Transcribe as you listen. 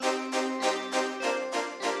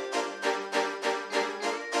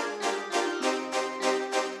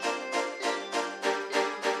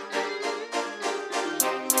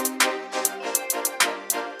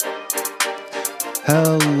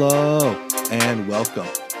Hello and welcome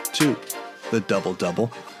to the Double Double.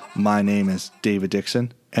 My name is David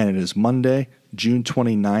Dixon and it is Monday, June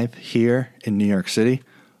 29th here in New York City.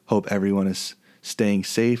 Hope everyone is staying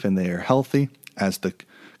safe and they are healthy as the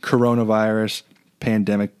coronavirus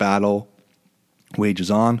pandemic battle wages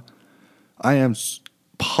on. I am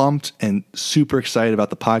pumped and super excited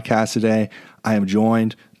about the podcast today. I am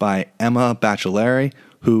joined by Emma Baccellieri,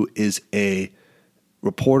 who is a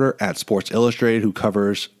reporter at Sports Illustrated who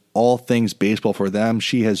covers all things baseball for them.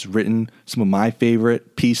 She has written some of my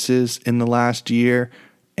favorite pieces in the last year,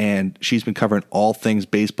 and she's been covering all things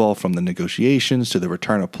baseball from the negotiations to the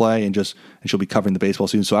return of play, and she'll be covering the baseball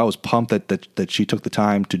season. So I was pumped that she took the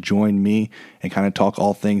time to join me and kind of talk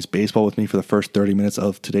all things baseball with me for the first 30 minutes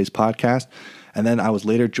of today's podcast. And then I was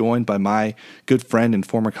later joined by my good friend and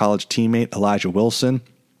former college teammate, Elijah Wilson.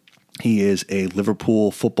 He is a Liverpool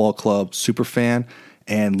Football Club super fan.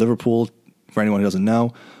 And Liverpool, for anyone who doesn't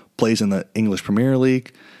know, plays in the English Premier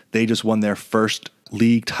League. They just won their first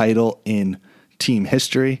league title in team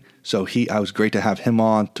history. So I was great to have him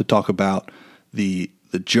on to talk about the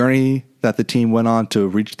journey that the team went on to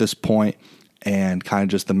reach this point and kind of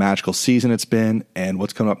just the magical season it's been and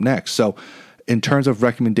what's coming up next. So in terms of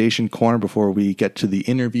recommendation corner, before we get to the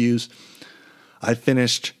interviews, I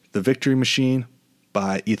finished The Victory Machine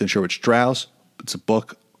by Ethan Sherwood Strauss. It's a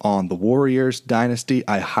book on the Warriors dynasty.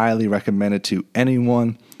 I highly recommend it to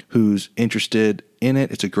anyone who's interested in it.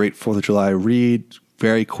 It's a great 4th of July read,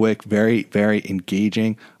 very quick, very, very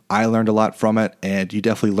engaging. I learned a lot from it, and you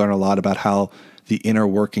definitely learn a lot about how the inner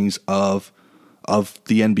workings of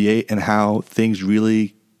the NBA and how things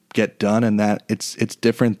really get done, and that it's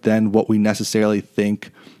different than what we necessarily think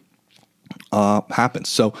happens.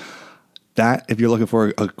 So that, if you're looking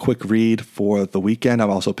for a quick read for the weekend, I've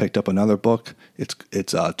also picked up another book.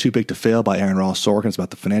 It's Too Big to Fail by Aaron Ross Sorkin. It's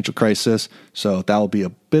about the financial crisis. So that will be a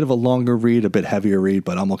bit of a longer read, a bit heavier read,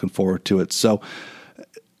 but I'm looking forward to it. So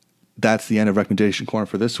that's the end of Recommendation Corner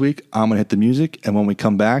for this week. I'm going to hit the music, and when we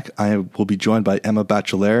come back, I will be joined by Emma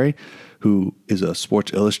Baccellieri, who is a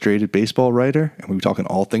Sports Illustrated baseball writer, and we'll be talking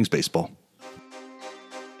all things baseball.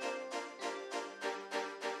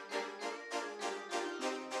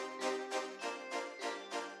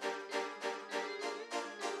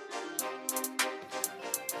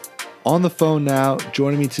 On the phone now,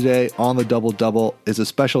 joining me today on the Double Double is a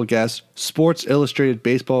special guest, Sports Illustrated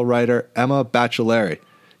baseball writer Emma Baccellieri.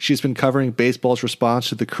 She's been covering baseball's response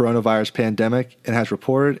to the coronavirus pandemic and has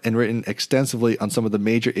reported and written extensively on some of the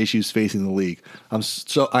major issues facing the league.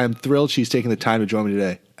 I am thrilled she's taking the time to join me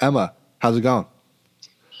today. Emma, how's it going?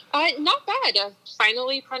 Not bad.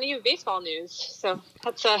 Finally, plenty of baseball news. So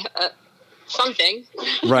that's something.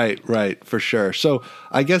 Right, for sure. So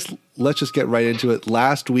I guess let's just get right into it.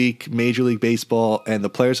 Last week, Major League Baseball and the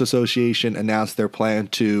Players Association announced their plan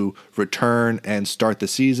to return and start the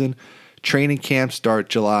season. Training camps start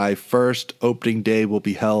July 1st. Opening day will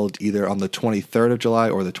be held either on the 23rd of July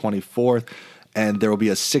or the 24th, and there will be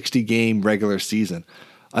a 60-game regular season.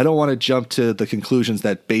 I don't want to jump to the conclusions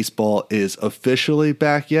that baseball is officially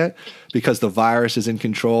back yet because the virus is in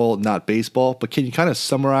control, not baseball. But can you kind of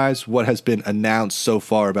summarize what has been announced so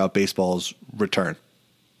far about baseball's return?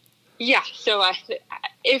 Yeah, so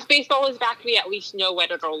if baseball is back, we at least know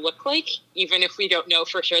what it'll look like, even if we don't know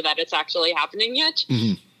for sure that it's actually happening yet.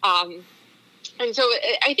 Mm-hmm. And so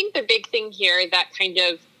I think the big thing here that kind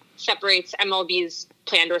of separates MLB's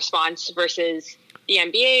planned response versus the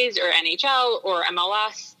NBA's or NHL or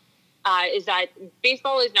MLS is that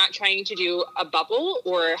baseball is not trying to do a bubble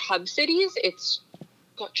or hub cities. It's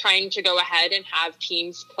trying to go ahead and have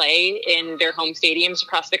teams play in their home stadiums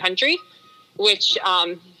across the country, which,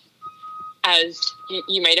 as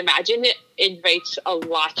you might imagine, it invites a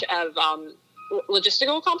lot of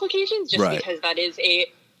logistical complications just right. Because that is a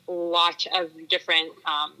lot of different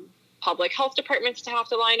public health departments to have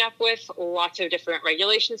to line up with, lots of different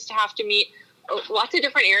regulations to have to meet, lots of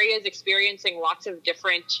different areas experiencing lots of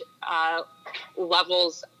different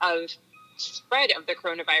levels of spread of the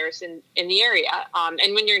coronavirus in the area.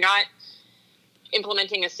 And when you're not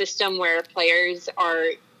implementing a system where players are,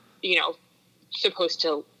 supposed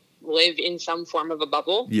to live in some form of a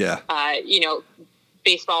bubble,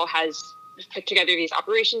 baseball has put together these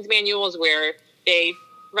operations manuals where they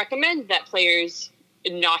recommend that players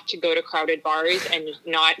not to go to crowded bars and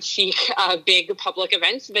not seek big public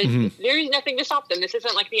events, but there is nothing to stop them. This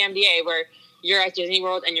isn't like the NBA where you're at Disney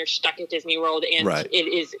World and you're stuck at Disney World and it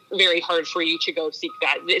is very hard for you to go seek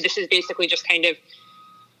that. This is basically just kind of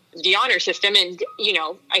the honor system. And,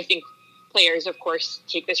 I think players, of course,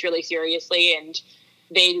 take this really seriously and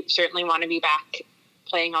they certainly want to be back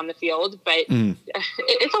playing on the field, but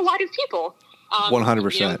it's a lot of people.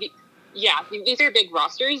 100%. These are big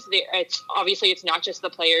rosters. It's not just the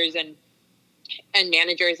players and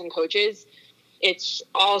managers and coaches. It's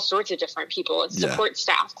all sorts of different people. It's support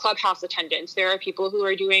staff, clubhouse attendants. There are people who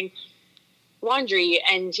are doing laundry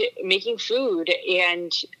and making food.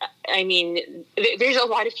 And I mean, there's a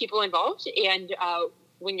lot of people involved. And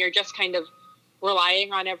when you're just kind of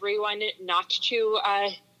relying on everyone not to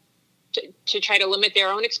try to limit their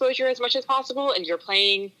own exposure as much as possible, and you're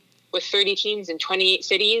playing with 30 teams in 28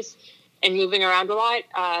 cities and moving around a lot,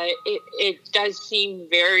 it does seem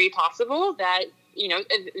very possible that,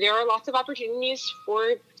 there are lots of opportunities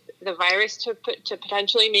for the virus to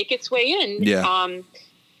potentially make its way in. Yeah.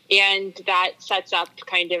 And that sets up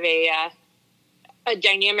kind of a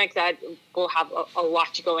dynamic that will have a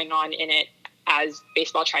lot going on in it as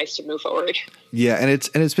baseball tries to move forward. Yeah, and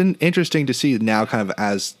it's been interesting to see now, kind of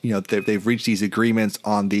as they've reached these agreements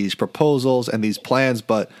on these proposals and these plans.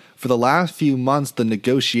 But for the last few months, the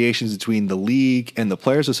negotiations between the league and the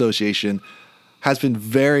Players Association has been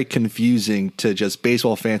very confusing to just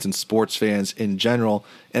baseball fans and sports fans in general.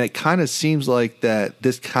 And it kind of seems like that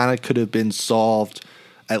this kind of could have been solved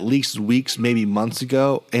at least weeks, maybe months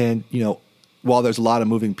ago. And, while there's a lot of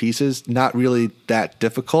moving pieces, not really that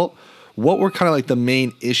difficult. What were kind of like the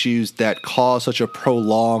main issues that caused such a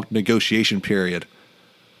prolonged negotiation period?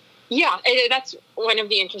 Yeah, that's one of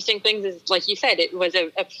the interesting things is, like you said, it was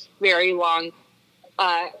a very long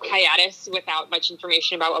hiatus without much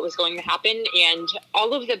information about what was going to happen. And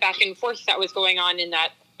all of the back and forth that was going on in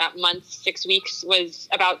that month, 6 weeks, was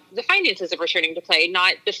about the finances of returning to play,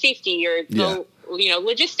 not the safety or the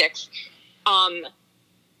logistics.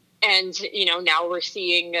 And, now we're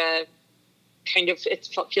seeing kind of, it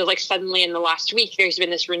feels like suddenly in the last week, there's been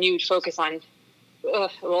this renewed focus on,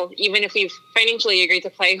 even if we've financially agreed to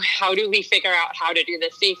play, how do we figure out how to do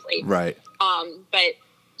this safely? Right. But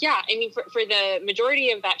yeah, I mean, for the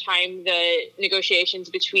majority of that time, the negotiations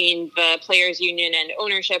between the players union and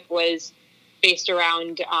ownership was based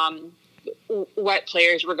around what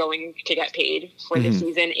players were going to get paid for the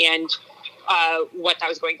season and what that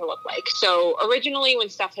was going to look like. So originally when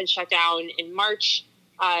stuff had shut down in March,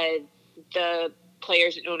 the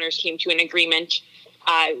players and owners came to an agreement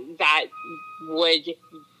that would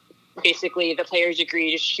basically, the players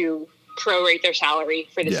agreed to prorate their salary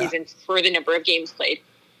for the season for the number of games played.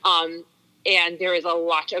 And there was a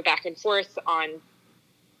lot of back and forth on,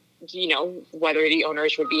 whether the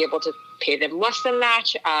owners would be able to pay them less than that,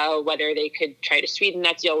 whether they could try to sweeten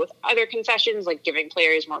that deal with other concessions, like giving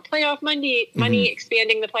players more playoff money,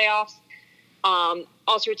 expanding the playoffs,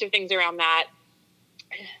 all sorts of things around that.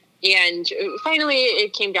 And finally,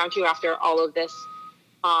 it came down to, after all of this,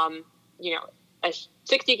 a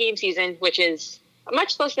 60-game season, which is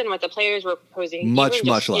much less than what the players were proposing. Much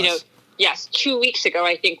less. Yes, 2 weeks ago,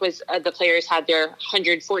 I think, was the players had their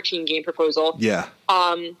 114-game proposal. Yeah.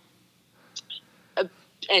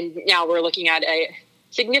 And now we're looking at a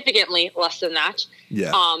significantly less than that.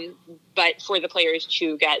 Yeah. But for the players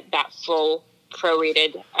to get that full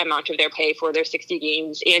prorated amount of their pay for their 60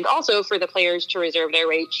 games, and also for the players to reserve their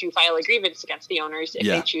right to file a grievance against the owners if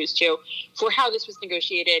they choose to, for how this was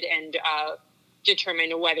negotiated and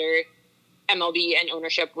determine whether MLB and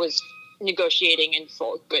ownership was negotiating in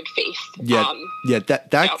full good faith.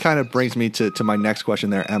 That kind of brings me to my next question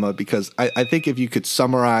there, Emma, because I think if you could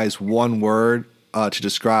summarize one word to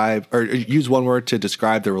describe, or use one word to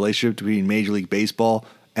describe the relationship between Major League Baseball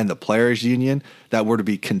and the Players Union, that word would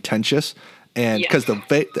be contentious. And because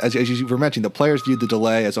as you were mentioning, the players viewed the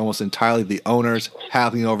delay as almost entirely the owners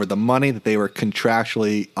having over the money that they were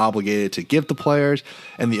contractually obligated to give the players,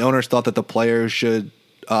 and the owners thought that the players should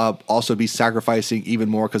also be sacrificing even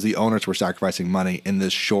more because the owners were sacrificing money in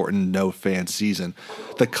this shortened no-fan season.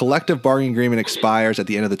 The collective bargaining agreement expires at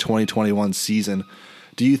the end of the 2021 season.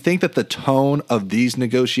 Do you think that the tone of these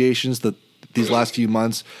negotiations, these last few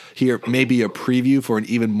months here, may be a preview for an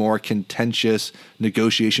even more contentious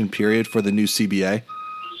negotiation period for the new CBA?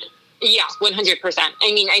 Yeah, 100%.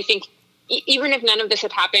 I mean, I think even if none of this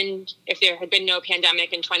had happened, if there had been no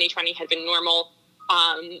pandemic and 2020 had been normal,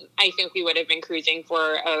 I think we would have been cruising for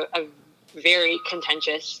a very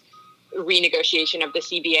contentious renegotiation of the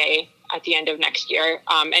CBA at the end of next year.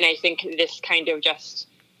 And I think this kind of just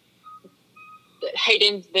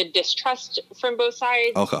heightened the distrust from both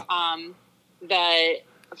sides. Okay. The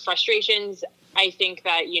frustrations, I think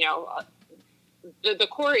that, the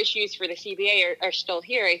core issues for the CBA are still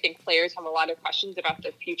here. I think players have a lot of questions about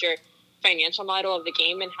the future financial model of the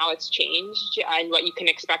game and how it's changed and what you can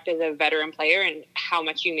expect as a veteran player and how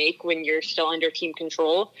much you make when you're still under team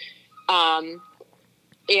control. And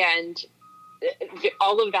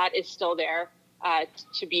all of that is still there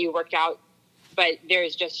to be worked out but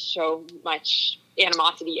there's just so much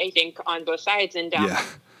animosity, I think, on both sides. And I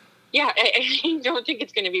don't think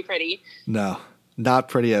it's going to be pretty. No, not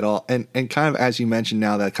pretty at all. And kind of as you mentioned,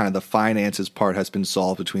 now that kind of the finances part has been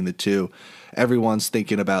solved between the two, everyone's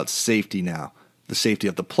thinking about safety now. The safety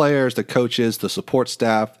of the players, the coaches, the support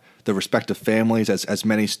staff, the respective families, as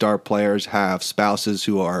many star players have spouses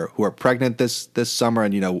who are pregnant this summer,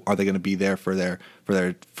 and are they going to be there for their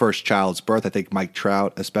first child's birth? I think Mike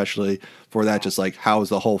Trout especially for that. Just like, how is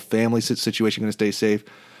the whole family situation going to stay safe?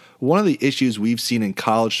 One of the issues we've seen in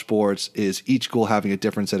college sports is each school having a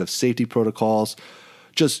different set of safety protocols.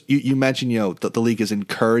 Just you mentioned that the league is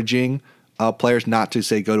encouraging players not to,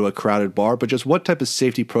 say, go to a crowded bar, but just what type of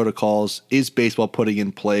safety protocols is baseball putting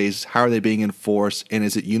in place? How are they being enforced? And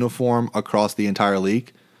is it uniform across the entire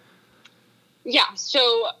league? Yeah,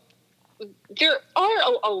 so there are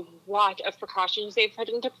a lot of precautions they've put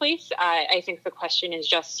into place. I think the question is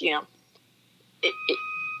just,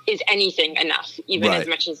 is anything enough, even as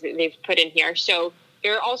much as they've put in here? So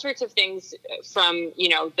there are all sorts of things from,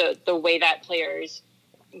 the way that players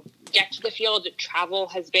get to the field. Travel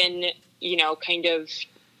has been kind of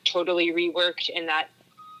totally reworked in that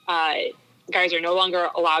guys are no longer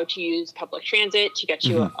allowed to use public transit to get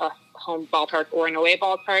to a home ballpark or an away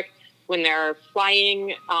ballpark when they're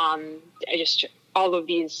flying. Just all of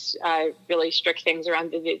these really strict things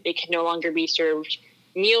around. They can no longer be served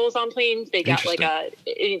meals on planes. They get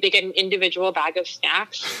they get an individual bag of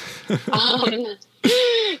snacks. And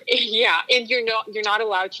you're not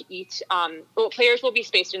allowed to eat. Players will be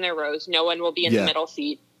spaced in their rows. No one will be in the middle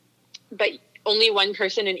seat. But only one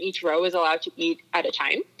person in each row is allowed to eat at a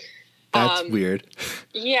time. That's weird.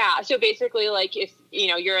 Yeah. So basically, like, if,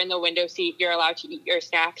 you're in the window seat, you're allowed to eat your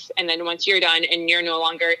snacks. And then once you're done and you're no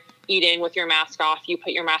longer eating with your mask off, you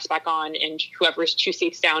put your mask back on, and whoever's 2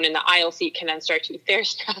 seats down in the aisle seat can then start to eat their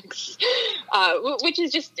snacks, which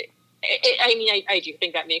is just, I do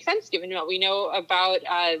think that makes sense given what we know about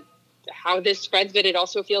how this spreads, but it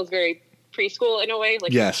also feels very preschool in a way,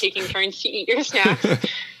 like taking turns to eat your snacks.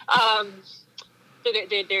 So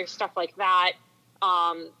there's stuff like that.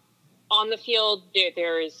 On the field,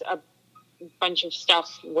 there's a bunch of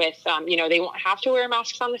stuff with, they won't have to wear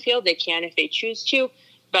masks on the field. They can if they choose to,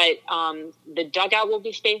 but the dugout will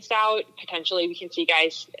be spaced out. Potentially we can see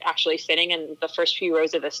guys actually sitting in the first few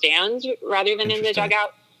rows of the stands rather than in the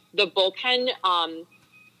dugout. The bullpen,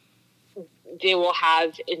 they will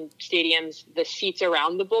have in stadiums, the seats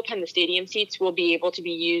around the bullpen, the stadium seats, will be able to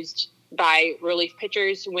be used by relief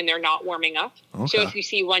pitchers when they're not warming up. Okay. So if you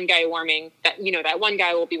see one guy warming, that one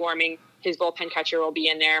guy will be warming, his bullpen catcher will be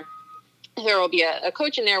in there. There will be a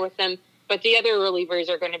coach in there with them, but the other relievers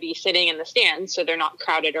are going to be sitting in the stands, so they're not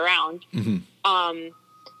crowded around.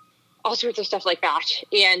 All sorts of stuff like that.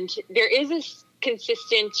 And there is a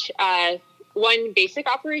consistent one basic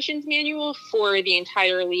operations manual for the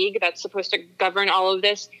entire league that's supposed to govern all of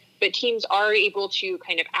this. But teams are able to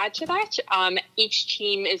kind of add to that. Each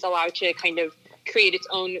team is allowed to kind of create its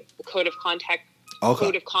own code of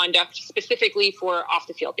conduct specifically for off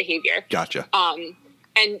the field behavior. Gotcha.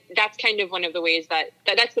 And that's kind of one of the ways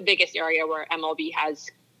that's the biggest area where MLB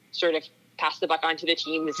has sort of passed the buck onto the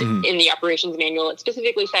teams in the operations manual. It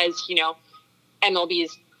specifically says,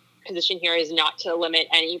 MLB's position here is not to limit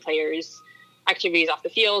any players' activities off the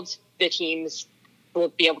field. The teams will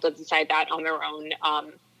be able to decide that on their own,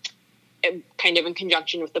 kind of in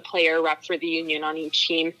conjunction with the player rep for the union on each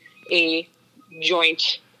team, a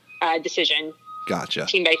joint decision. Gotcha.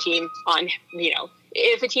 Team by team on,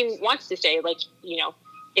 if a team wants to stay, like,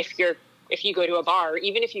 if you go to a bar,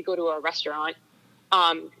 even if you go to a restaurant,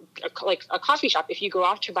 like a coffee shop, if you go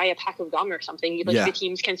out to buy a pack of gum or something, the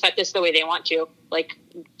teams can set this the way they want to, like,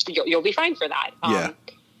 you'll be fine for that.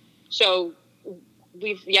 So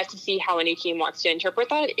we've yet to see how any team wants to interpret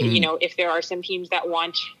that. If there are some teams that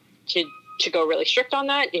want to go really strict on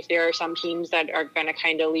that, if there are some teams that are going to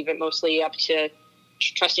kind of leave it mostly up to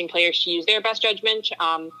trusting players to use their best judgment.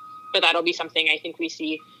 But that'll be something I think we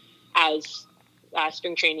see as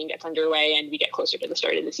spring training gets underway and we get closer to the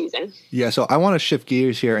start of the season. Yeah, so I want to shift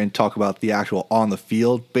gears here and talk about the actual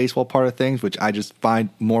on-the-field baseball part of things, which I just find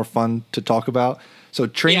more fun to talk about. So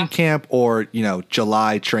training camp, or,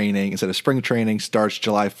 July training instead of spring training, starts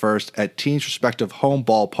July 1st at teams' respective home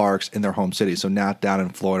ballparks in their home cities, so not down in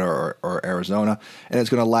Florida or Arizona, and it's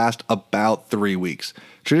going to last about 3 weeks.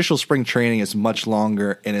 Traditional spring training is much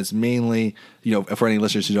longer, and it's mainly, for any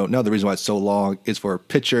listeners who don't know, the reason why it's so long is for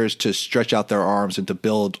pitchers to stretch out their arms and to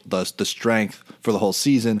build the strength for the whole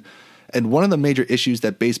season. And one of the major issues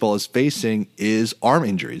that baseball is facing is arm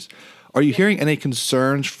injuries. Are you hearing any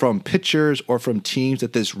concerns from pitchers or from teams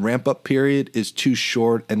that this ramp-up period is too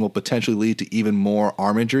short and will potentially lead to even more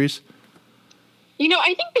arm injuries?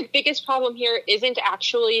 I think the biggest problem here isn't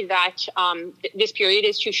actually that this period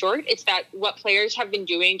is too short. It's that what players have been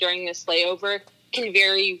doing during this layover can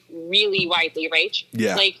vary really widely, right?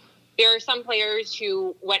 Yeah. Like, there are some players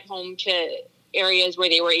who went home to areas where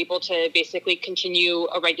they were able to basically continue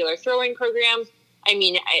a regular throwing program. I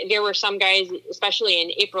mean, there were some guys, especially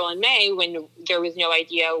in April and May, when there was no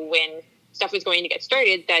idea when stuff was going to get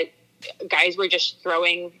started, that guys were just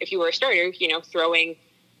throwing, if you were a starter, throwing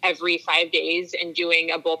every 5 days and doing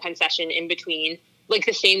a bullpen session in between, like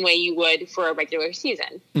the same way you would for a regular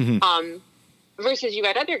season. Mm-hmm. Versus you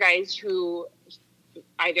had other guys who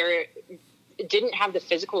either didn't have the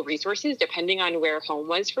physical resources, depending on where home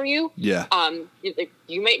was for you. Yeah.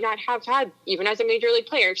 You might not have had, even as a major league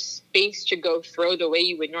player, space to go throw the way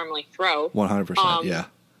you would normally throw. 100%. Yeah.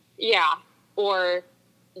 Yeah. Or,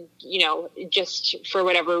 just for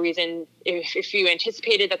whatever reason, if you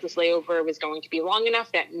anticipated that this layover was going to be long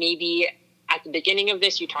enough, that maybe at the beginning of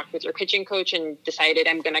this, you talked with your pitching coach and decided,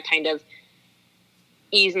 I'm going to kind of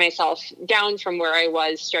ease myself down from where I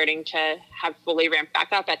was starting to have fully ramped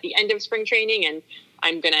back up at the end of spring training. And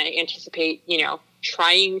I'm going to anticipate,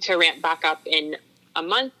 trying to ramp back up in a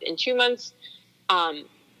month, in 2 months.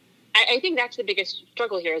 I think that's the biggest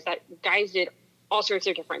struggle here, is that guys did all sorts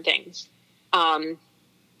of different things.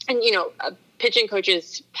 Pitching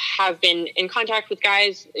coaches have been in contact with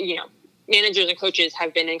guys, managers and coaches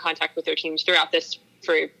have been in contact with their teams throughout this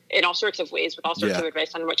in all sorts of ways, with all sorts of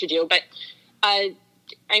advice on what to do. But,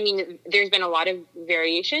 there's been a lot of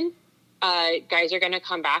variation. Guys are going to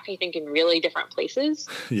come back, I think, in really different places.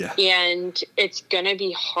 Yeah. And it's going to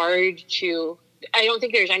be hard I don't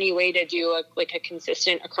think there's any way to do a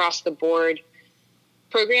consistent across the board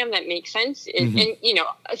program that makes sense. Mm-hmm.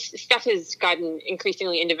 And, stuff has gotten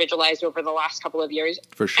increasingly individualized over the last couple of years.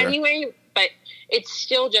 For sure. Anyway, but it's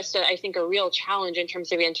still just, I think, a real challenge in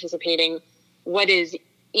terms of anticipating what is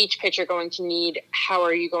each pitcher going to need. How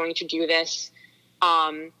are you going to do this?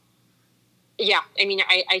 I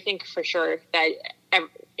think for sure that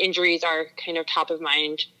injuries are kind of top of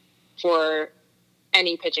mind for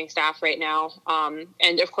any pitching staff right now.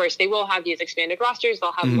 And of course they will have these expanded rosters.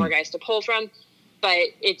 They'll have more guys to pull from, but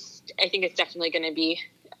I think it's definitely going to be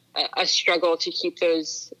a struggle to keep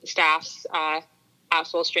those staffs at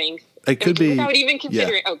full strength. It could be without even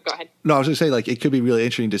considering. Yeah. Oh, go ahead. No, I was going to say, it could be really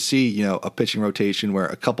interesting to see, a pitching rotation where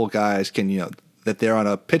a couple guys can, that they're on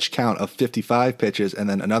a pitch count of 55 pitches, and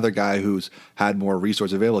then another guy who's had more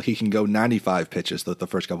resource available, he can go 95 pitches the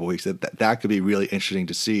first couple of weeks. That could be really interesting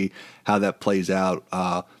to see how that plays out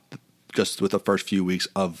just with the first few weeks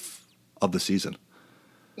of the season.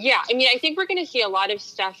 Yeah, I think we're going to see a lot of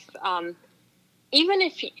stuff, even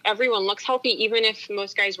if everyone looks healthy, even if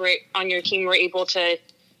most guys on your team were able to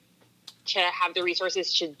have the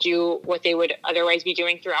resources to do what they would otherwise be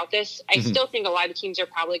doing throughout this. I still think a lot of teams are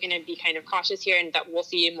probably going to be kind of cautious here, and that we'll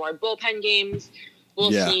see more bullpen games.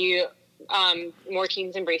 We'll see more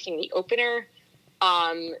teams embracing the opener.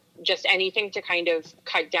 Just anything to kind of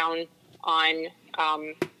cut down on,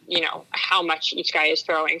 how much each guy is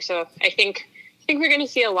throwing. So I think we're going to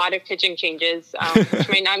see a lot of pitching changes, which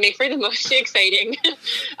might not make for the most exciting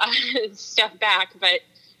stuff back, but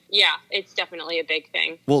yeah, it's definitely a big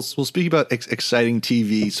thing. We'll speak about exciting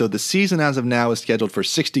TV. So the season as of now is scheduled for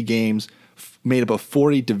 60 games, made up of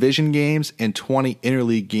 40 division games and 20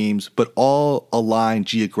 interleague games, but all aligned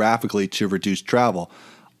geographically to reduce travel.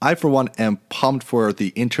 I, for one, am pumped for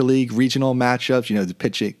the interleague regional matchups.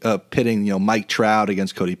 The pitting, Mike Trout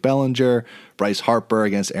against Cody Bellinger, Bryce Harper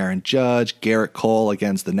against Aaron Judge, Garrett Cole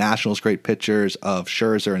against the Nationals' great pitchers of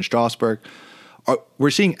Scherzer and Strasburg. We're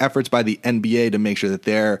seeing efforts by the NBA to make sure that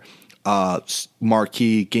their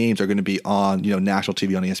marquee games are going to be on, national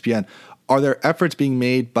TV on ESPN. Are there efforts being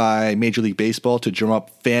made by Major League Baseball to drum up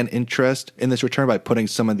fan interest in this return by putting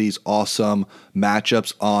some of these awesome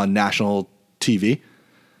matchups on national TV?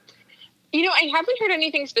 I haven't heard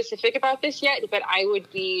anything specific about this yet, but I would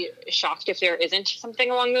be shocked if there isn't something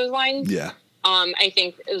along those lines. Yeah. I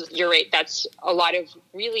think you're right. That's a lot of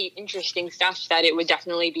really interesting stuff that it would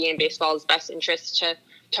definitely be in baseball's best interest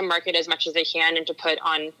to market as much as they can and to put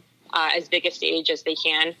on as big a stage as they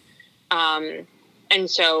can. And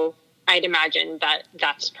so I'd imagine that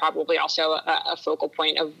that's probably also a focal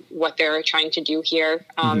point of what they're trying to do here.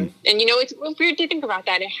 And, it's weird to think about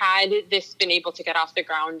that. Had this been able to get off the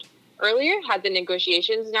ground earlier, had the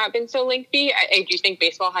negotiations not been so lengthy, I do think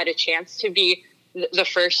baseball had a chance to be the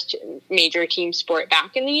first major team sport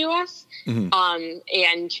back in the U.S.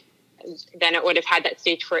 And then it would have had that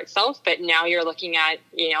stage for itself. But now you're looking at,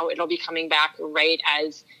 it'll be coming back right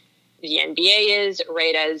as the NBA is,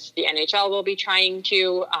 right as the NHL will be trying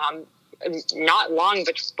to, not long,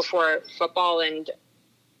 but before football and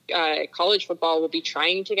college football will be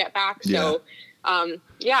trying to get back. So,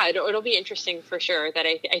 it'll be interesting for sure. That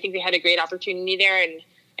I think they had a great opportunity there, and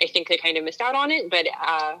I think they kind of missed out on it. But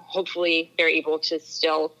hopefully they're able to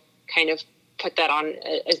still kind of put that on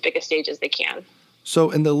as big a stage as they can.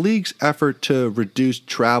 So in the league's effort to reduce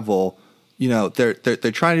travel, they're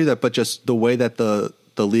trying to do that, but just the way that the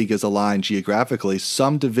league is aligned geographically,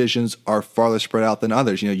 some divisions are farther spread out than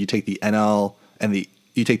others. You take the NL and the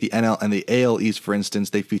AL East, for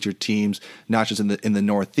instance. They feature teams not just in the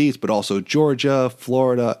Northeast, but also Georgia,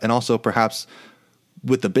 Florida, and also perhaps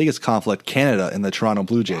with the biggest conflict, Canada and the Toronto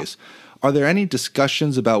Blue Jays. Are there any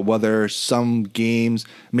discussions about whether some games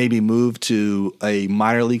may be moved to a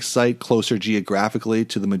minor league site closer geographically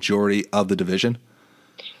to the majority of the division?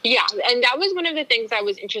 Yeah, and that was one of the things that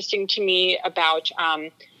was interesting to me about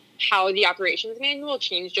how the operations manual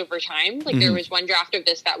changed over time. Like there was one draft of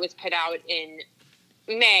this that was put out in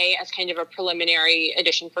May as kind of a preliminary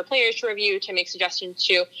edition for players to review, to make suggestions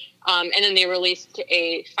to. And then they released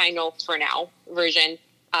a final for now version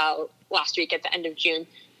last week at the end of June.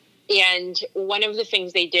 And one of the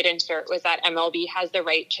things they did insert was that MLB has the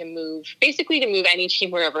right to move any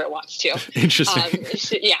team wherever it wants to. Interesting.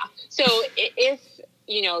 So if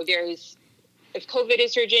COVID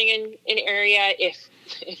is surging in an area, if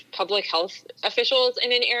public health officials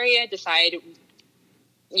in an area decide,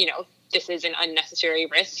 this is an unnecessary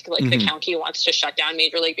risk, like the county wants to shut down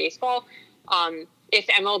Major League Baseball, if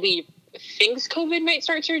MLB thinks COVID might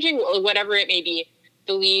start surging, whatever it may be,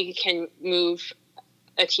 the league can move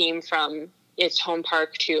a team from its home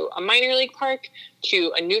park to a minor league park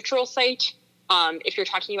to a neutral site. If you're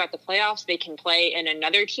talking about the playoffs, they can play in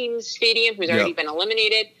another team's stadium who's already been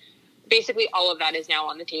eliminated. Basically, all of that is now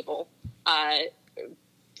on the table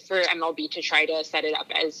for MLB to try to set it up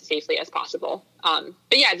as safely as possible. But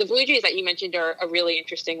yeah, the Blue Jays that you mentioned are a really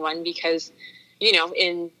interesting one because,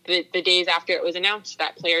 in the days after it was announced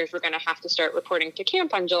that players were going to have to start reporting to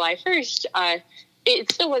camp on July 1st,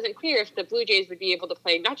 it still wasn't clear if the Blue Jays would be able to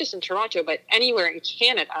play not just in Toronto, but anywhere in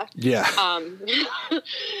Canada. Yeah.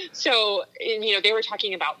 So, they were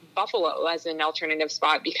talking about Buffalo as an alternative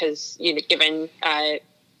spot because, given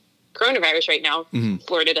coronavirus right now,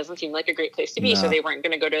 Florida doesn't seem like a great place to be. No. So they weren't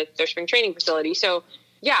going to go to their spring training facility. So,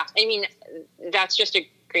 yeah, that's just a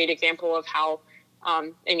great example of how,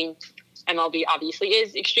 MLB obviously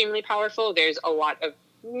is extremely powerful. There's a lot of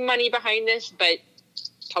money behind this, but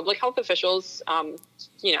public health officials,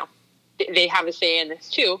 they have a say in this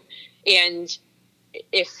too. And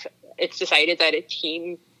if it's decided that a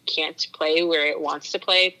team can't play where it wants to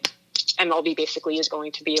play, MLB basically is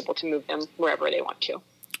going to be able to move them wherever they want to.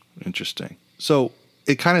 Interesting. So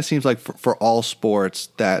it kind of seems like for all sports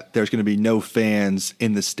that there's going to be no fans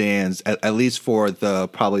in the stands, at least for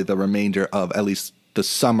probably the remainder of at least the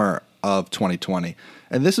summer of 2020.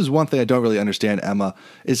 And this is one thing I don't really understand, Emma,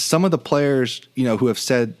 is some of the players, who have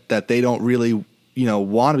said that they don't really,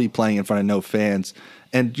 want to be playing in front of no fans.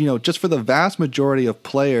 And, just for the vast majority of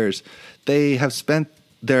players, they have spent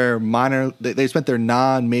their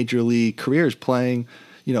non-major league careers playing,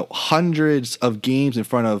 hundreds of games in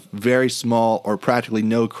front of very small or practically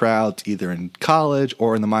no crowds, either in college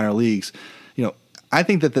or in the minor leagues. I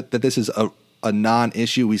think that this is a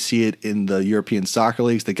non-issue. We see it in the European soccer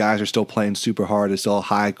leagues. The guys are still playing super hard. It's still a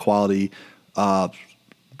high-quality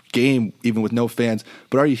game, even with no fans.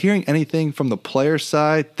 But are you hearing anything from the player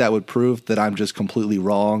side that would prove that I'm just completely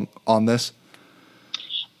wrong on this?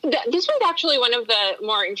 This was actually one of the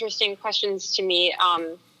more interesting questions to me.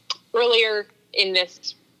 Earlier in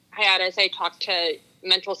this hiatus, I talked to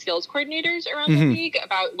mental skills coordinators around the league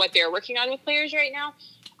about what they're working on with players right now.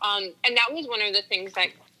 And that was one of the things that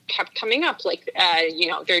kept coming up. Like,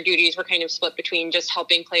 their duties were kind of split between just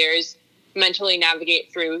helping players mentally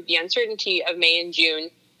navigate through the uncertainty of May and June.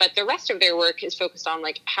 But the rest of their work is focused on,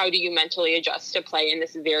 like, how do you mentally adjust to play in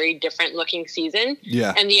this very different looking season?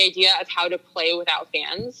 Yeah. And the idea of how to play without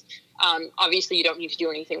fans. Obviously, you don't need to do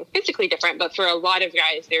anything physically different, but for a lot of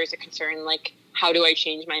guys, there's a concern, like, how do I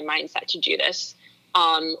change my mindset to do this?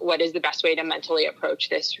 What is the best way to mentally approach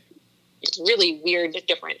this really weird,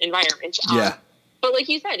 different environment? But like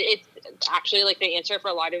you said, it's actually, like, the answer for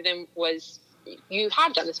a lot of them was, you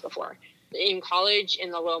have done this before. In college, in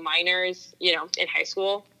the low minors, in high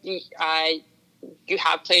school, you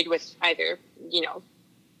have played with either,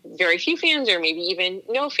 very few fans or maybe even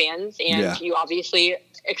no fans. And you obviously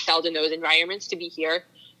excelled in those environments to be here.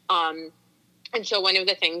 And so one of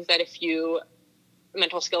the things that if you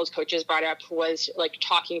mental skills coaches brought up was like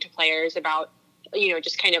talking to players about,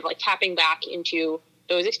 just kind of like tapping back into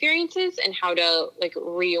those experiences and how to like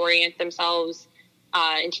reorient themselves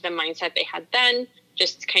into the mindset they had then,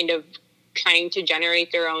 just kind of trying to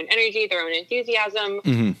generate their own energy, their own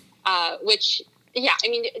enthusiasm, which, yeah, I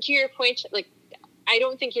mean, to your point, like, I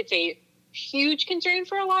don't think it's a huge concern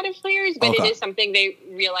for a lot of players, but it is something they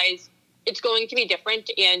realize it's going to be different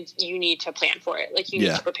and you need to plan for it. Like, you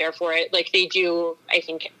need to prepare for it. Like they do, I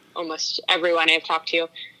think almost everyone I've talked to,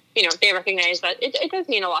 they recognize that it does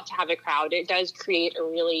mean a lot to have a crowd. It does create a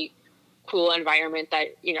really cool environment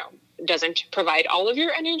that, doesn't provide all of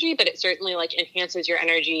your energy, but it certainly like enhances your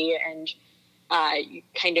energy and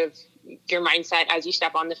kind of your mindset as you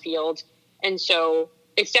step on the field. And so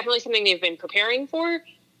it's definitely something they've been preparing for.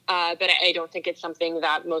 But I don't think it's something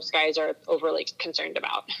that most guys are overly concerned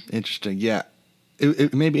about. Interesting. Yeah.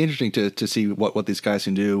 It may be interesting to see what these guys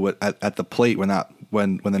can do at the plate when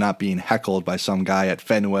they're not being heckled by some guy at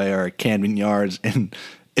Fenway or at Camden Yards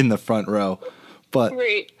in the front row.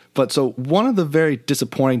 But so one of the very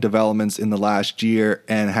disappointing developments in the last year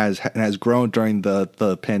and has grown during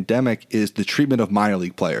the pandemic is the treatment of minor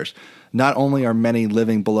league players. Not only are many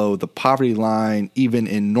living below the poverty line, even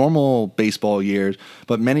in normal baseball years,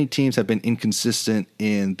 but many teams have been inconsistent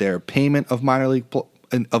in their payment of minor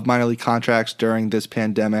league contracts during this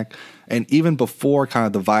pandemic. And even before kind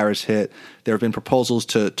of the virus hit, there have been proposals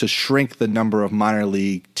to shrink the number of minor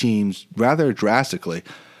league teams rather drastically.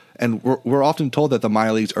 And we're often told that the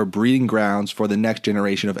minor leagues are breeding grounds for the next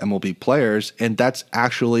generation of MLB players, and that's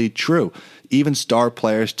actually true. Even star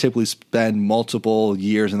players typically spend multiple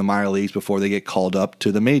years in the minor leagues before they get called up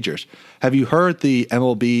to the majors. Have you heard the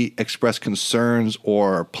MLB express concerns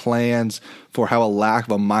or plans for how a lack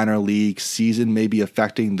of a minor league season may be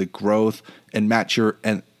affecting the growth and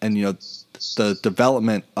the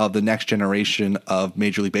development of the next generation of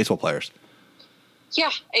Major League Baseball players?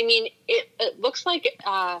 Yeah, I mean, it looks like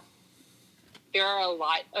there are a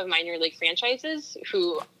lot of minor league franchises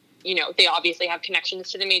who, they obviously have connections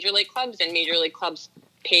to the major league clubs, and major league clubs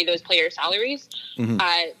pay those players' salaries.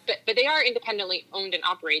 But they are independently owned and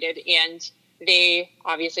operated, and they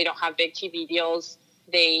obviously don't have big TV deals.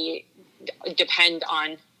 They depend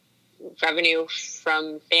on revenue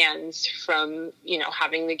from fans, from,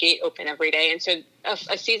 having the gate open every day. And so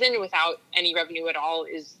a season without any revenue at all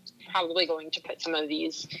is probably going to put some of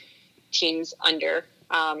these teams under,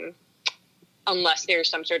 unless there's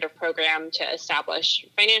some sort of program to establish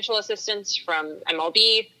financial assistance from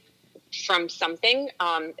MLB, from something.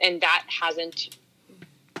 And that hasn't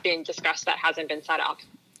been discussed. That hasn't been set up.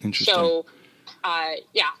 Interesting. So,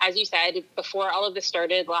 as you said, before all of this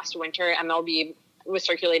started last winter, MLB was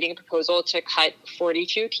circulating a proposal to cut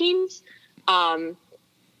 42 teams. And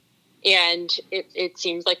it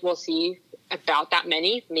seems like we'll see about that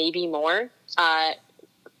many, maybe more,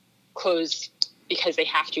 close because they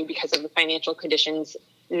have to, because of the financial conditions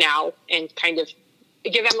now, and kind of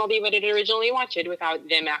give MLB what it originally wanted without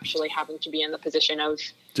them actually having to be in the position of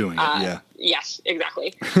doing it. Yeah. Yes,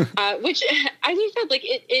 exactly. Which, as you said, like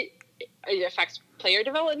it affects player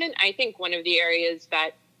development. I think one of the areas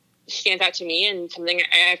that stands out to me, and something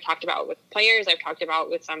I've talked about with players, I've talked about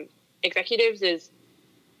with some executives, is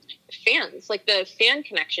fans, like the fan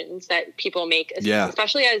connections that people make,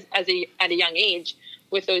 especially at a young age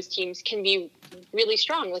with those teams, can be really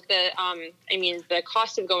strong. Like the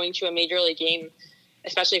cost of going to a major league game,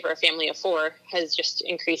 especially for a family of four, has just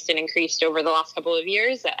increased and increased over the last couple of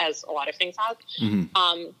years, as a lot of things have.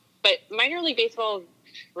 But minor league baseball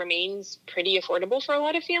remains pretty affordable for a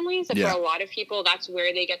lot of families. And for a lot of people, that's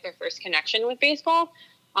where they get their first connection with baseball.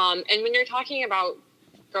 And when you're talking about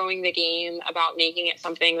growing the game, about making it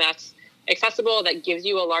something that's accessible, that gives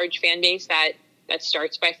you a large fan base that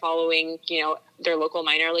starts by following, their local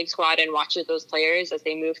minor league squad and watches those players as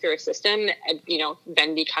they move through a system,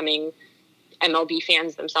 then becoming MLB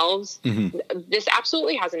fans themselves. This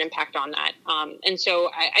absolutely has an impact on that. And so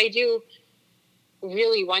I do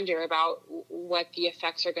really wonder about what the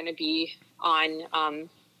effects are going to be on,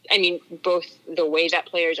 both the way that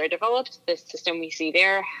players are developed, the system we see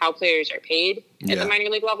there, how players are paid at the minor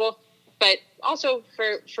league level, but also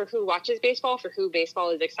for who watches baseball, for who baseball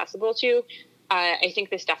is accessible to. I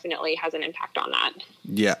think this definitely has an impact on that.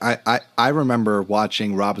 Yeah, I remember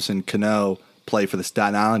watching Robinson Cano play for the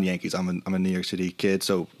Staten Island Yankees. I'm a New York City kid,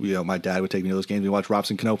 so my dad would take me to those games. We watched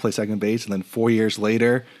Robinson Cano play second base, and then 4 years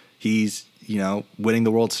later, he's winning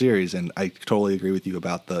the World Series. And I totally agree with you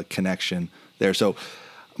about the connection there. So,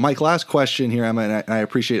 Mike, last question here, Emma, and I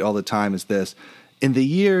appreciate all the time, is this: in the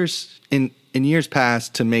years in years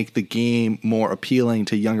past, to make the game more appealing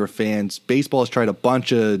to younger fans, baseball has tried a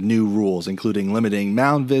bunch of new rules, including limiting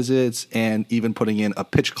mound visits and even putting in a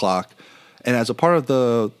pitch clock. And as a part of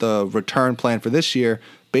the return plan for this year,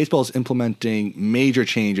 baseball is implementing major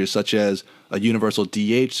changes such as a universal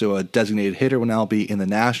DH, so a designated hitter will now be in the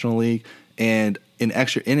National League, and in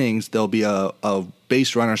extra innings, there'll be a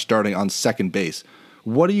base runner starting on second base.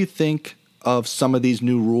 What do you think of some of these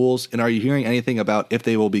new rules, and are you hearing anything about if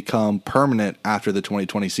they will become permanent after the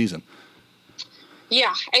 2020 season?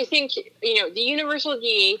 Yeah, I think, the universal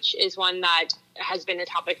DH is one that has been a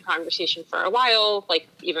topic of conversation for a while, like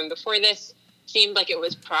even before this. Seemed like it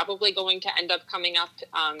was probably going to end up coming up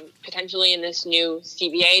potentially in this new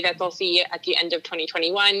CBA that they'll see at the end of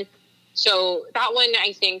 2021. So that one,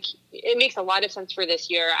 I think it makes a lot of sense for this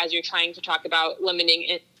year as you're trying to talk about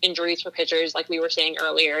limiting injuries for pitchers. Like we were saying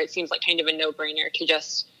earlier, it seems like kind of a no-brainer to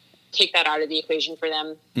just take that out of the equation for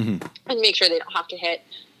them and make sure they don't have to hit.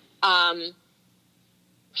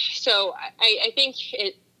 So I think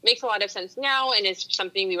it makes a lot of sense now, and it's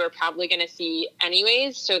something we were probably going to see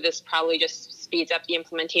anyways. So this probably just speeds up the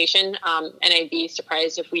implementation. And I'd be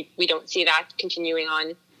surprised if we don't see that continuing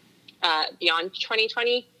on beyond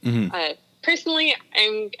 2020. Personally,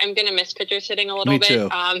 I'm going to miss pitchers hitting a little Me bit. too.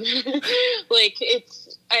 I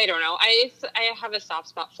don't know. I have a soft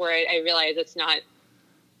spot for it. I realize it's not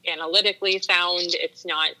analytically sound. It's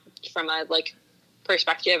not from a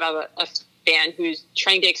perspective of a fan who's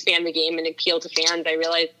trying to expand the game and appeal to fans. I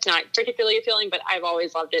realize it's not particularly appealing, but I've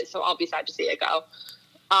always loved it, so I'll be sad to see it go.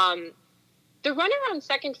 The runner on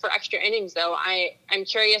second for extra innings, though, I'm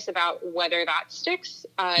curious about whether that sticks,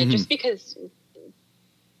 just because,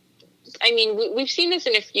 we've seen this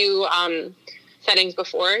in a few settings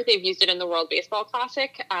before. They've used it in the World Baseball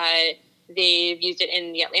Classic. They've used it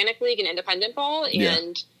in the Atlantic League and independent ball,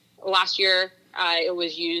 and last year it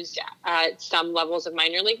was used at some levels of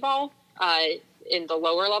minor league ball. In the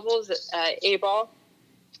lower levels, A ball.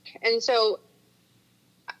 And so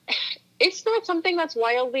it's not something that's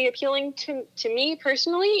wildly appealing to me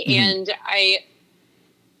personally. And I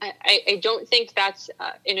don't think that's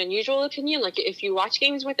an unusual opinion. Like if you watch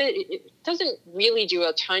games with it, it doesn't really do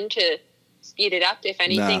a ton to speed it up. If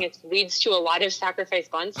anything, it leads to a lot of sacrifice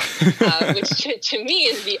bunts, which to me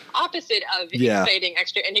is the opposite of exciting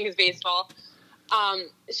extra innings baseball.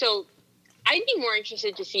 So I'd be more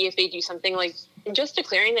interested to see if they do something like just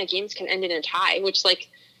declaring that games can end in a tie, which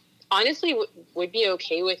honestly would be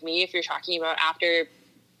okay with me if you're talking about after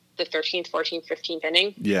the 13th, 14th, 15th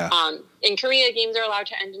inning. Yeah. In Korea, games are allowed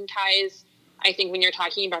to end in ties. I think when you're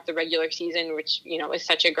talking about the regular season, which, is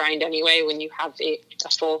such a grind anyway, when you have a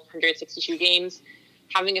full 162 games,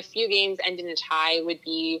 having a few games end in a tie would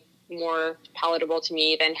be more palatable to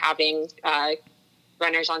me than having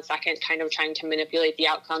runners on second kind of trying to manipulate the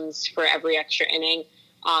outcomes for every extra inning.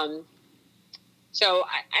 So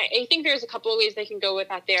I think there's a couple of ways they can go with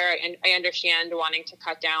that there, and I understand wanting to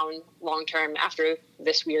cut down long-term after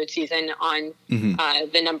this weird season on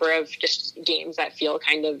the number of just games that feel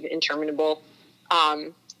kind of interminable.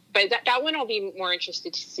 But that one I'll be more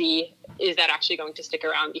interested to see, is that actually going to stick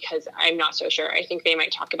around, because I'm not so sure. I think they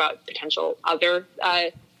might talk about potential other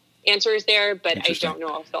answers there, but I don't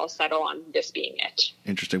know if they'll settle on this being it.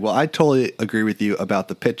 Interesting. Well, I totally agree with you about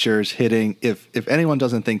the pitchers hitting. If anyone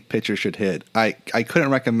doesn't think pitchers should hit, I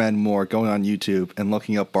couldn't recommend more going on YouTube and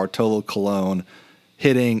looking up Bartolo Colon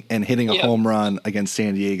hitting a home run against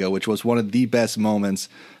San Diego, which was one of the best moments.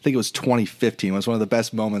 I think it was 2015. It was one of the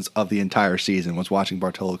best moments of the entire season, was watching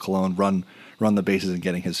Bartolo Colon run the bases and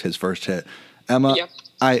getting his first hit. Emma,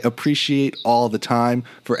 I appreciate all the time.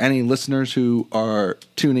 For any listeners who are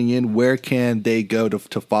tuning in, where can they go to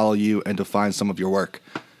follow you and to find some of your work?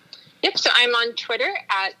 Yep, so I'm on Twitter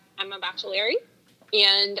at Emma Baccellieri,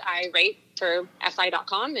 and I write for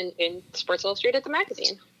SI.com and in Sports Illustrated, the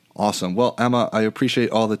magazine. Awesome. Well, Emma, I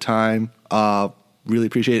appreciate all the time. Really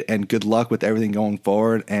appreciate it, and good luck with everything going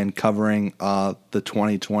forward and covering the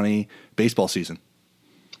 2020 baseball season.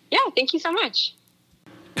 Yeah, thank you so much.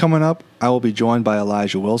 Coming up, I will be joined by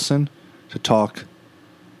Elijah Wilson to talk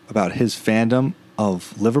about his fandom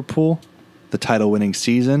of Liverpool, the title-winning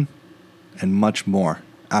season, and much more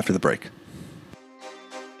after the break.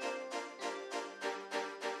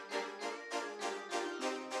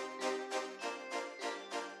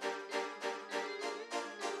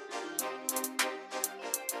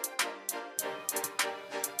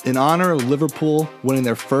 In honor of Liverpool winning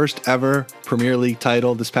their first ever Premier League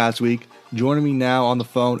title this past week, joining me now on the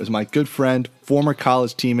phone is my good friend, former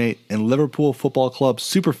college teammate, and Liverpool Football Club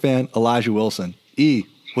superfan, Elijah Wilson.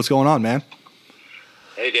 What's going on, man?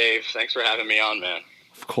 Hey, Dave. Thanks for having me on, man.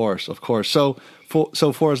 Of course. So,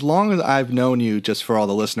 For as long as I've known you, just for all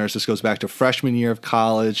the listeners, this goes back to freshman year of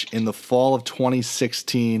college. In the fall of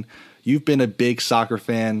 2016, you've been a big soccer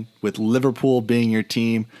fan with Liverpool being your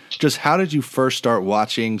team. Just how did you first start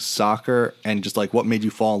watching soccer, and just like what made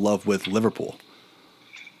you fall in love with Liverpool?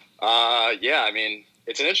 Yeah, I mean,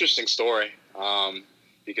 it's an interesting story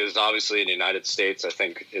because obviously in the United States, I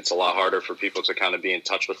think it's a lot harder for people to kind of be in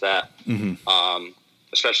touch with that,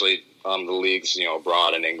 especially the leagues,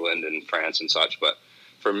 abroad in England and France and such. But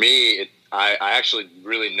for me, I actually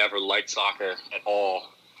really never liked soccer at all,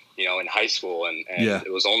 in high school. And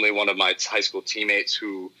It was only one of my high school teammates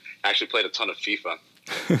who actually played a ton of FIFA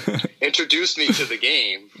introduced me to the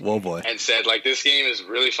game. Whoa, boy. And said, this game is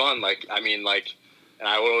really fun. And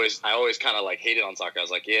I always kind of hated on soccer. I was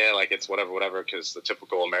like, yeah, it's whatever, because the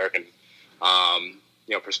typical American,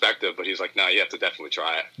 perspective. But he's like, no, you have to definitely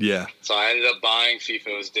try it. Yeah. So I ended up buying FIFA.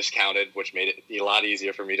 It was discounted, which made it a lot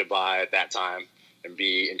easier for me to buy at that time and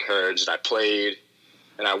be encouraged. I played,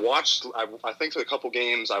 and I watched. I think a couple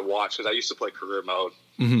games I watched because I used to play career mode,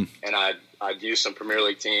 and I'd use some Premier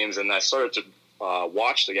League teams, and I started to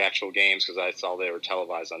watch the actual games because I saw they were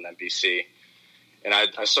televised on NBC, and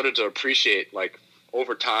I started to appreciate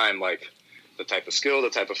over time, the type of skill, the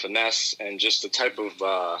type of finesse, and just the type of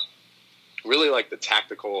really the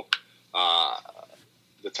tactical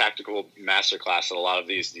masterclass that a lot of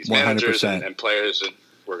these managers and players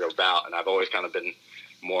were about. And I've always kind of been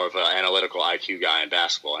more of an analytical IQ guy in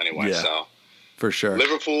basketball anyway. Yeah, so for sure.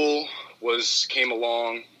 Liverpool came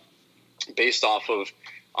along based off of,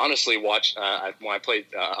 honestly, when I played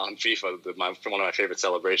on FIFA, one of my favorite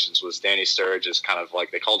celebrations was Danny Sturridge's kind of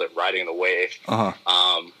they called it riding the wave.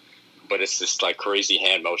 But it's this crazy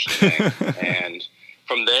hand motion thing. And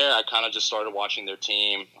from there, I kind of just started watching their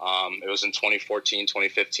team. It was in 2014,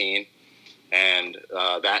 2015. And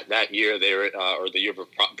that year, they were, or the year prior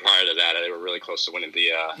to that, they were really close to winning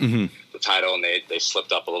the title, and they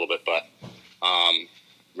slipped up a little bit. But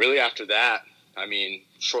really after that, I mean,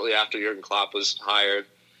 shortly after Jurgen Klopp was hired,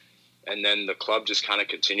 and then the club just kind of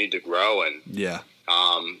continued to grow. And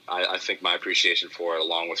I think my appreciation for it,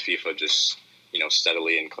 along with FIFA, just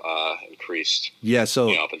steadily increased. Yeah,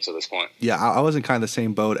 so up until this point. Yeah, I was in kind of the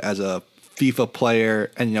same boat as a FIFA player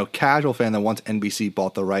and casual fan. That once NBC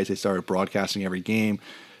bought the rights, they started broadcasting every game.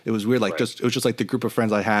 It was weird, it was just the group of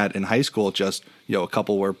friends I had in high school. Just a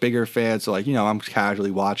couple were bigger fans, so I'm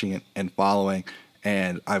casually watching it and following.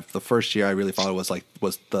 And the first year I really followed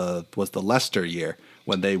was the Leicester year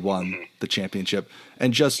when they won the championship,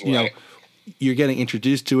 and just you're getting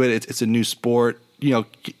introduced to it. It's a new sport.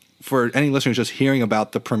 For any listeners just hearing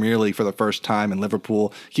about the Premier League for the first time in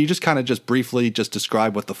Liverpool, can you just kind of just briefly just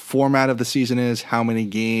describe what the format of the season is, how many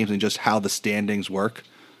games, and just how the standings work?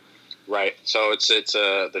 Right. So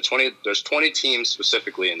there's 20 teams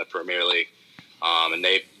specifically in the Premier League, and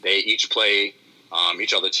they each play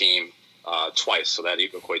each other team twice, so that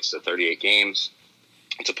equates to 38 games.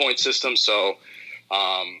 It's a point system, so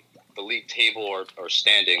the league table or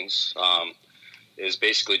standings is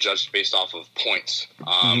basically judged based off of points,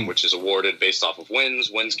 which is awarded based off of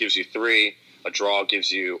wins. Wins gives you 3, a draw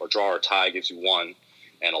or tie gives you 1,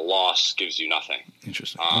 and a loss gives you nothing.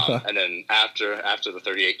 Interesting. And then after the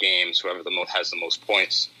 38 games, whoever has the most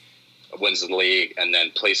points wins the league, and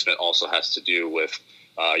then placement also has to do with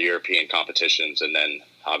European competitions, and then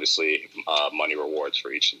obviously money rewards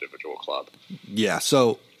for each individual club. Yeah,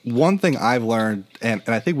 so one thing I've learned, and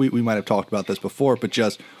I think we might have talked about this before, but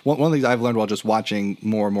just one of the things I've learned while just watching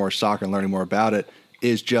more and more soccer and learning more about it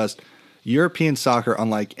is just European soccer,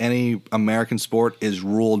 unlike any American sport, is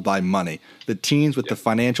ruled by money. The teams with the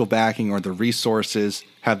financial backing or the resources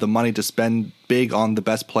have the money to spend big on the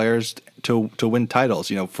best players to win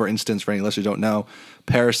titles. For instance, for any listeners who don't know,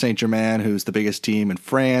 Paris Saint-Germain, who's the biggest team in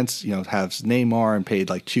France, has Neymar and paid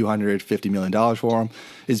 $250 million for him,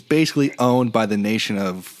 is basically owned by the nation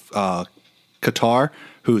of Qatar,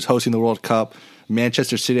 who's hosting the World Cup.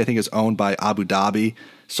 Manchester City, I think, is owned by Abu Dhabi.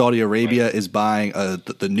 Saudi Arabia is buying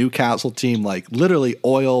the Newcastle team. Literally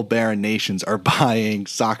oil baron nations are buying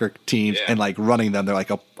soccer teams and running them. They're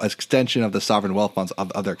an extension of the sovereign wealth funds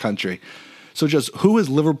of their country. So just who is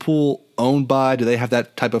Liverpool owned by? Do they have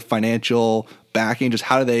that type of financial backing? Just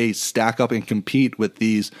how do they stack up and compete with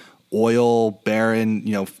these oil baron,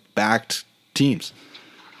 backed teams?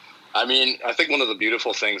 I mean, I think one of the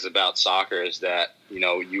beautiful things about soccer is that,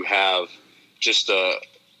 you have just a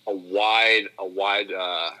wide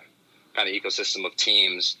kind of ecosystem of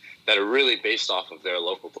teams that are really based off of their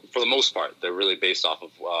local, for the most part, they're really based off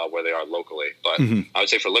of where they are locally. But I would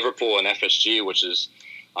say for Liverpool and FSG, which is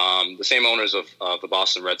the same owners of the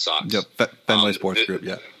Boston Red Sox. Yep, Fenway Sports Group,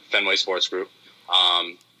 yeah. Fenway Sports Group.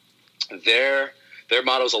 Their their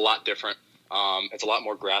motto is a lot different. It's a lot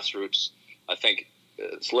more grassroots. I think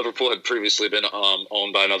Liverpool had previously been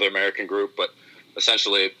owned by another American group, but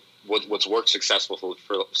essentially what's worked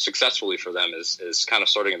successfully for them is kind of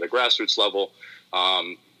starting at the grassroots level,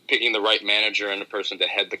 picking the right manager and the person to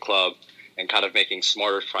head the club, and kind of making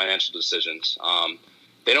smarter financial decisions.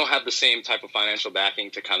 They don't have the same type of financial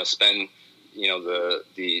backing to kind of spend,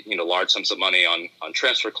 the large sums of money on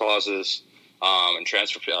transfer clauses and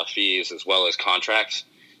transfer fees as well as contracts.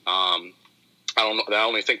 I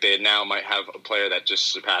only think they now might have a player that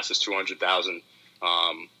just surpasses $200,000,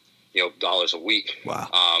 dollars a week. Wow.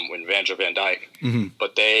 When Virgil van Dijk. Mm-hmm.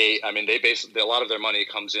 But they basically, a lot of their money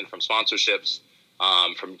comes in from sponsorships,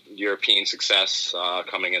 from European success,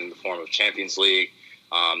 coming in the form of Champions League,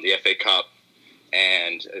 the FA Cup,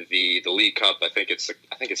 and the League Cup. I think it's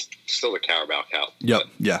still the Carabao Cup. Yep.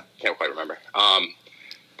 Yeah. Can't quite remember.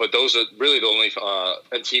 But those are really the only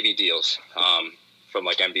and TV deals from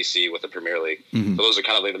like NBC with the Premier League. Mm-hmm. So those are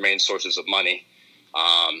kind of like the main sources of money,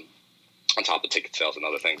 on top of ticket sales and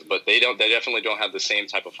other things. But they definitely don't have the same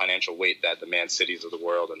type of financial weight that the Man Cities of the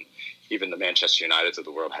world and even the Manchester Uniteds of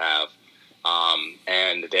the world have.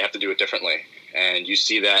 And they have to do it differently. And you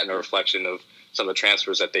see that in a reflection of some of the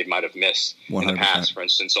transfers that they might have missed 100%. In the past. For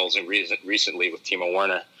instance, also recently with Timo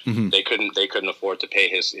Werner, mm-hmm. they couldn't afford to pay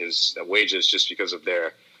his wages just because of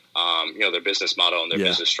their their business model and their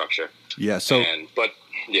business structure. Yeah. So,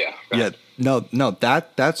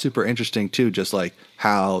 that's super interesting too. Just like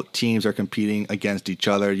how teams are competing against each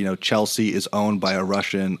other. Chelsea is owned by a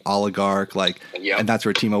Russian oligarch, and that's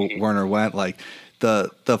where Timo mm-hmm. Werner went. Like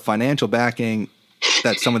the financial backing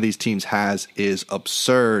that some of these teams has is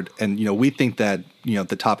absurd. And, we think that,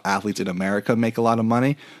 the top athletes in America make a lot of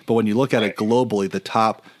money, but when you look at it globally, the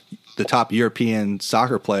top European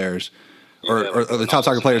soccer players or the top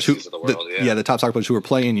soccer players the top soccer players who are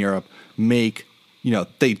playing in Europe make,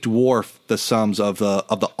 they dwarf the sums of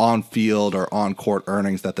the on-field or on-court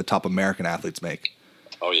earnings that the top American athletes make.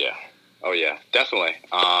 Oh yeah, definitely.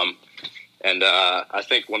 And I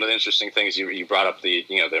think one of the interesting things you brought up the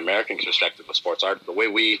American perspective of sports art, the way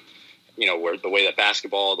we, the way that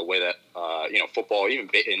basketball, the way that football,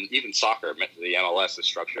 even soccer, the MLS is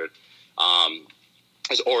structured,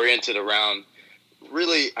 is oriented around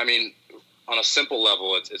really. I mean, on a simple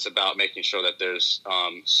level, it's about making sure that there's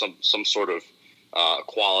some sort of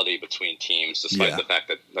equality between teams, despite the fact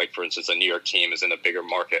that, like for instance, a New York team is in a bigger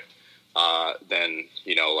market than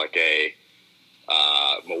like a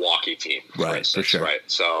Milwaukee team, for instance, for sure. Right?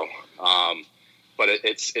 So, but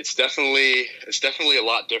it's definitely a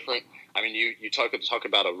lot different. I mean, you talk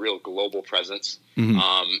about a real global presence, mm-hmm.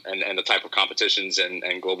 And the type of competitions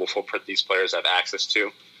and global footprint these players have access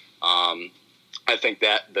to. I think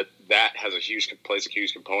that has plays a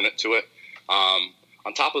huge component to it.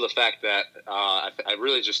 On top of the fact that I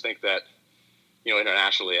really just think that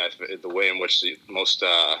internationally, the way in which most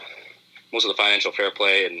of the financial fair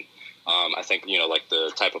play and I think like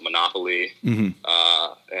the type of monopoly mm-hmm.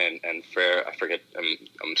 And fair. I forget.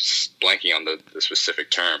 I'm just blanking on the specific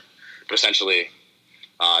term, but essentially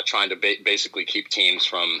trying to basically keep teams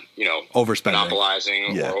from overspending,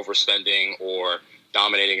 monopolizing or overspending or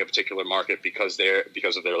dominating a particular market because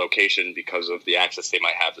of their location, because of the access they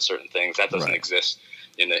might have to certain things. That doesn't exist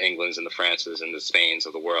in the Englands and the Frances and the Spains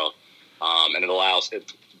of the world, and it allows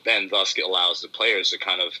the players to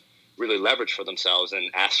kind of really leverage for themselves and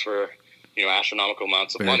ask for astronomical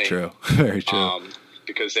amounts of money. Very true.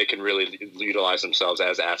 Because they can really utilize themselves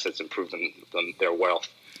as assets and prove their wealth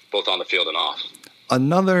both on the field and off.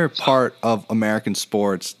 Another part of American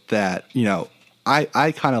sports that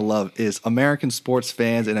I kind of love is American sports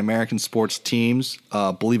fans and American sports teams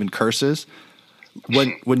believe in curses.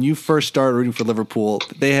 When you first started rooting for Liverpool,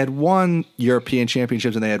 they had won European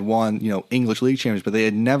championships and they had won English league championships, but they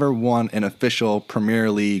had never won an official Premier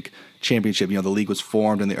League championship. The league was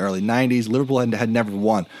formed in the early 90s. Liverpool had never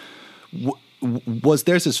won. Was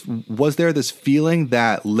there this feeling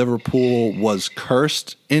that Liverpool was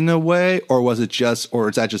cursed in a way, or is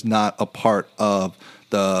that just not a part of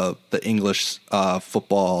the English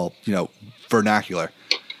football vernacular?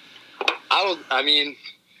 I mean,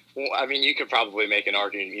 you could probably make an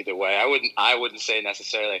argument either way. I wouldn't say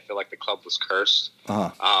necessarily I feel like the club was cursed.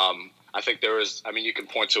 Uh-huh. I think there was. I mean, you can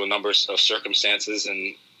point to a number of circumstances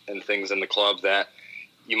and things in the club that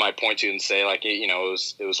you might point to and say like it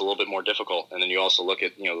was a little bit more difficult. And then you also look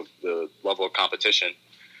at the level of competition.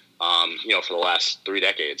 For the last 3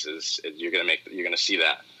 decades you're gonna see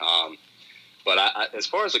that. But as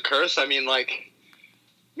far as a curse, I mean, like.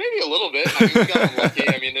 Maybe a little bit. I mean, we got unlucky.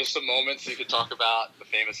 I mean, there's some moments you could talk about the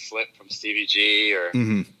famous slip from Stevie G or,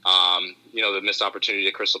 mm-hmm. The missed opportunity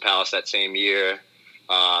at Crystal Palace that same year.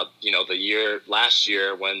 last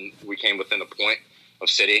year when we came within a point of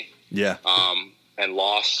City, and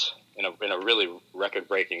lost in a really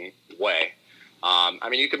record-breaking way.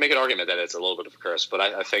 You could make an argument that it's a little bit of a curse, but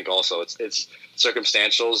I think also it's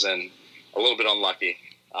circumstantials and a little bit unlucky.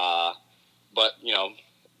 But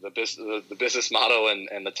the business model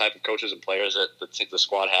and the type of coaches and players that the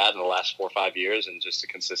squad had in the last 4 or 5 years, and just the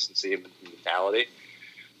consistency and mentality,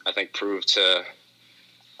 I think proved to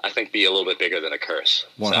be a little bit bigger than a curse.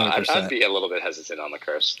 100%. So I'd be a little bit hesitant on the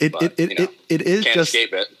curse. It is can't just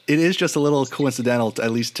escape it. It is just a little coincidental,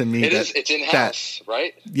 at least to me. It's in house,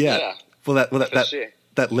 right? Yeah. Well,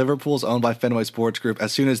 that Liverpool's owned by Fenway Sports Group.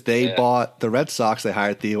 As soon as they bought the Red Sox, they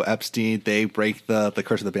hired Theo Epstein. They break the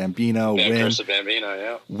curse of the Bambino. Curse of Bambino,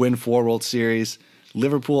 yeah. Win 4 World Series.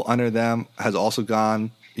 Liverpool under them has also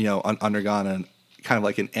undergone an kind of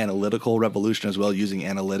like an analytical revolution as well, using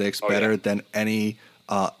analytics better than any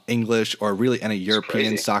English or really any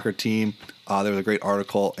European soccer team. There was a great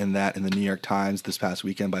article in the New York Times this past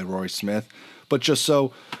weekend by Rory Smith. But just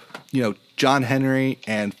so, John Henry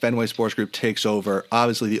and Fenway Sports Group takes over.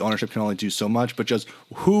 Obviously, the ownership can only do so much, but just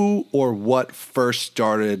who or what first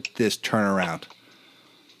started this turnaround?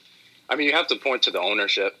 You have to point to the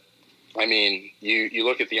ownership. You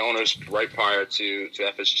look at the owners right prior to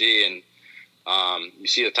FSG, and you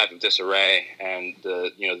see the type of disarray and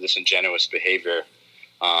the disingenuous behavior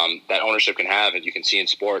that ownership can have, and you can see in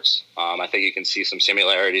sports. I think you can see some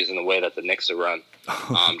similarities in the way that the Knicks are run.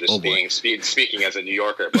 Speaking as a New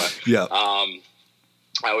Yorker, but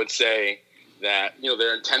I would say that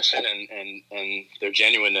their intention and their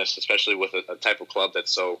genuineness, especially with a type of club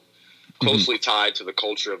that's so closely tied to the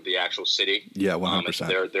culture of the actual city. Yeah,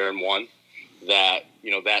 100%. They're in one. That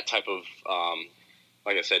that type of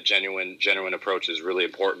like I said, genuine approach is really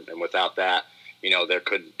important, and without that, there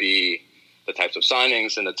could be the types of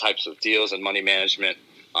signings and the types of deals and money management,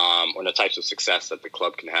 or the types of success that the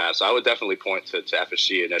club can have. So I would definitely point to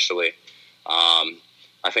FSG initially.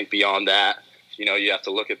 I think beyond that, you have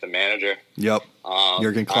to look at the manager. Yep.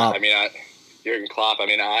 Jurgen Klopp. Jurgen Klopp.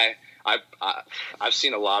 I've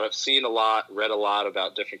seen a lot, read a lot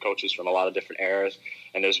about different coaches from a lot of different eras,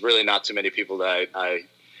 and there's really not too many people that I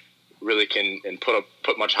really can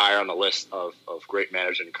put much higher on the list of great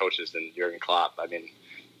managers and coaches than Jurgen Klopp.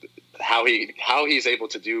 How he's able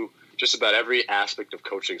to do just about every aspect of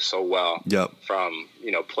coaching so well. Yep. From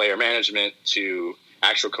player management to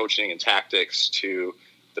actual coaching and tactics to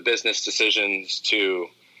the business decisions to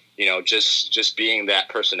just being that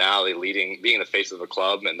personality, being the face of the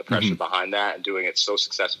club and the pressure behind that, and doing it so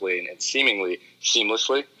successfully and seemingly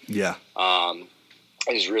seamlessly. Yeah.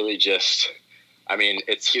 Is really just.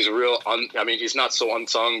 He's a real. He's not so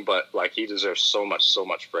unsung, but he deserves so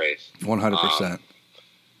much praise. 100%.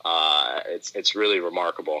 It's really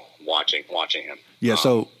remarkable watching him. Yeah.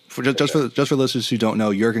 So for listeners who don't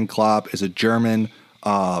know, Jurgen Klopp is a German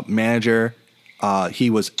manager. He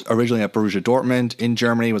was originally at Borussia Dortmund in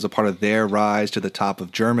Germany, was a part of their rise to the top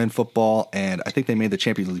of German football, and I think they made the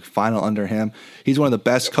Champions League final under him. He's one of the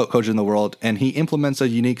best coaches in the world, and he implements a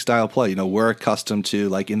unique style of play. We're accustomed to,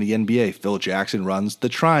 like in the NBA, Phil Jackson runs the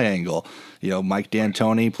triangle. Mike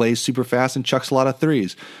D'Antoni plays super fast and chucks a lot of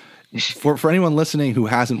threes. For anyone listening who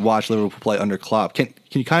hasn't watched Liverpool play under Klopp, can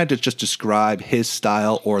you kind of just describe his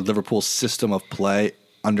style or Liverpool's system of play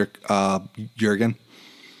under Jurgen?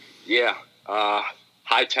 Yeah.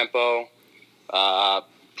 High tempo,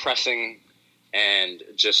 pressing, and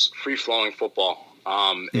just free flowing football.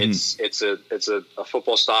 It's a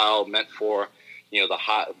football style meant for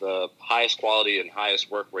the highest quality and highest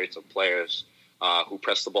work rates of players who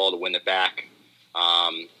press the ball to win it back,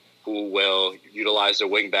 who will utilize their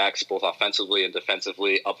wing backs both offensively and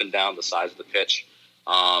defensively up and down the sides of the pitch,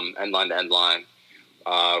 end line to end line.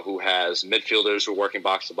 Who has midfielders who are working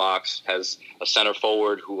box to box, has a center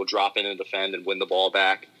forward who will drop in and defend and win the ball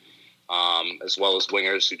back, as well as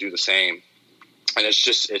wingers who do the same. And it's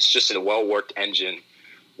just a well-worked engine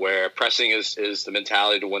where pressing is the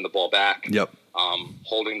mentality to win the ball back. Yep.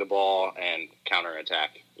 Holding the ball and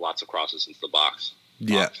counterattack, lots of crosses into the box.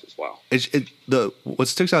 Yeah. As well. What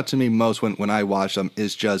sticks out to me most when I watch them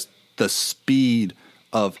is just the speed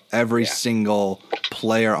of every single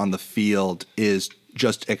player on the field is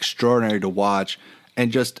just extraordinary to watch.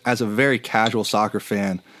 And just as a very casual soccer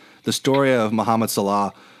fan, the story of Mohamed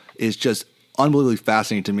Salah is just unbelievably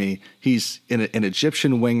fascinating to me. He's an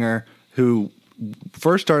Egyptian winger who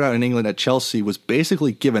first started out in England at Chelsea, was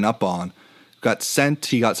basically given up on, he got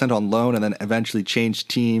sent on loan, and then eventually changed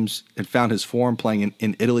teams and found his form playing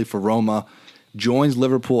in Italy for Roma. Joins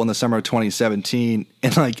Liverpool in the summer of 2017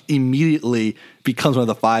 and immediately becomes one of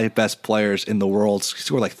the 5 best players in the world.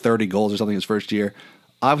 Scored 30 goals or something his first year.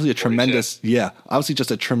 obviously obviously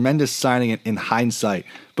just a tremendous signing in hindsight.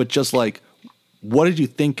 But just like, what did you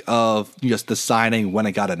think of just the signing when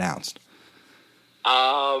it got announced?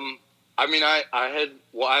 I mean, I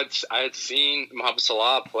had seen Mohamed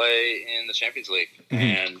Salah play in the Champions League,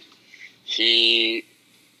 and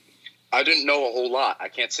I didn't know a whole lot. I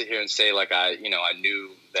can't sit here and say like I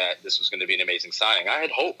knew that this was going to be an amazing signing. I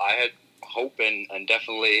had hope and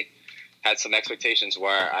definitely had some expectations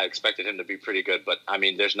where I expected him to be pretty good. But I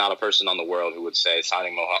mean, there's not a person on the world who would say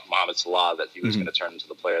signing Mohamed Salah that he was going to turn into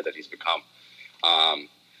the player that he's become.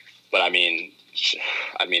 But I mean,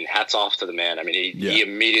 hats off to the man. I mean, he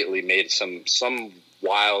immediately made some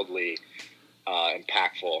wildly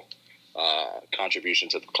impactful contribution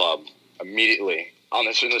to the club immediately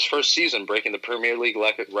in his first season, breaking the Premier League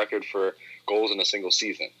record for goals in a single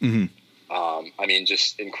season. I mean,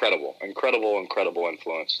 just incredible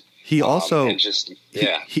influence. He also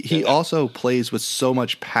he also plays with so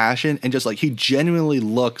much passion, and just like he genuinely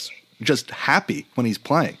looks just happy when he's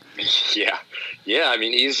playing. Yeah. I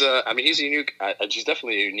mean, he's a unique. He's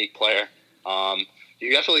definitely a unique player.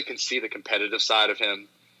 You definitely can see the competitive side of him.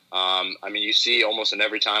 I mean, you see almost in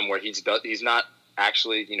every time where he's not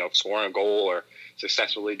actually scoring a goal or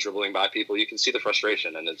successfully dribbling by people. You can see the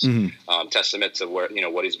frustration, and it's testament to where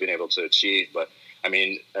what he's been able to achieve. But I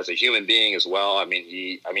mean, as a human being as well. I mean,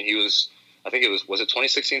 he was. I think it was it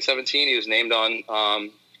 2016-17? He was named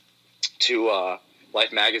on to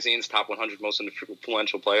Life Magazine's top 100 most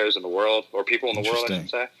influential players in the world, or people in the world, I should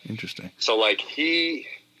say. Interesting. So, like, he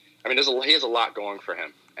has a lot going for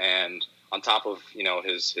him, and on top of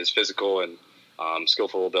his physical and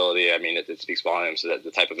skillful ability, I mean, it speaks volumes to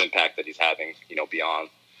the type of impact that he's having, beyond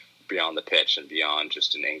the pitch and beyond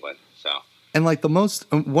just in England. So. And like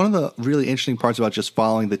one of the really interesting parts about just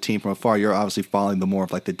following the team from afar, you're obviously following the more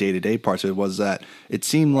of like the day-to-day parts of it, was that it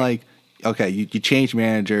seemed like, okay, you change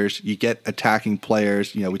managers, you get attacking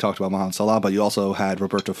players. We talked about Mohamed Salah, but you also had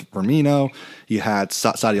Roberto Firmino, you had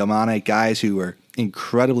Sadio Mane, guys who were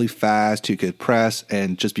incredibly fast, who could press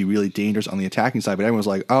and just be really dangerous on the attacking side. But everyone was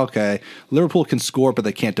like, okay, Liverpool can score, but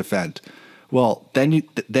they can't defend. Well, then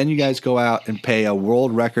you guys go out and pay a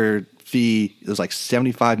world record fee. It was like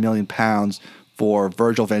 £75 million for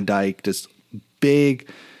Virgil van Dijk, this big,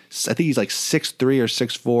 I think he's like 6'3" or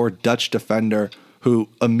 6'4" Dutch defender, who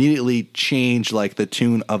immediately changed like the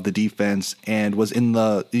tune of the defense and was in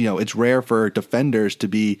the, it's rare for defenders to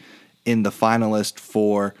be in the finalist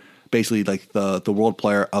for basically like the World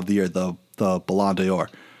Player of the Year, the Ballon d'Or.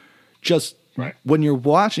 Just when you're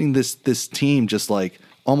watching this team just like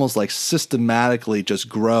almost like systematically just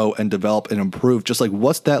grow and develop and improve, just like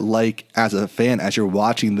what's that like as a fan as you're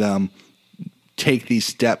watching them take these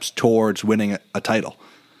steps towards winning a title?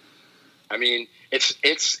 I mean, it's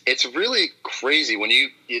really crazy when you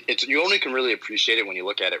only can really appreciate it when you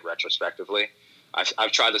look at it retrospectively.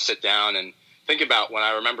 I've tried to sit down and think about when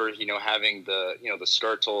I remember having the the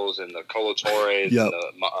Skirtles and the Kolo Torres and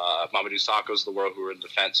the Mamadou Sakho's of the world who were in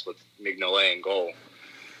defense with Mignolet in goal.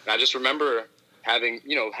 And I just remember having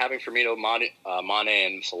Firmino,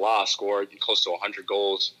 Mane, and Salah score close to 100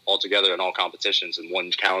 goals altogether in all competitions in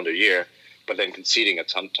one calendar year, but then conceding a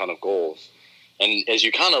ton of goals. And as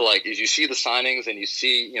you kind of as you see the signings and you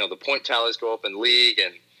see, the point tallies go up in league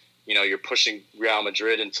and, you're pushing Real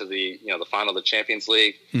Madrid into the, the final of the Champions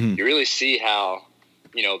League, you really see how,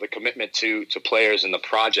 the commitment to players and the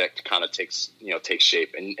project kind of takes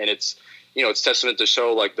shape. And it's, it's testament to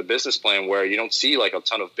show like the business plan where you don't see like a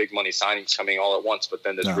ton of big money signings coming all at once, but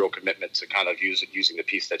then there's real commitment to kind of using the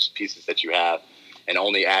pieces that you have and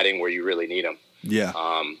only adding where you really need them. Yeah.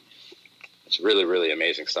 It's really, really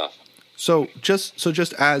amazing stuff. So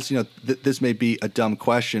just as this may be a dumb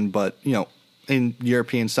question, but in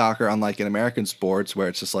European soccer, unlike in American sports, where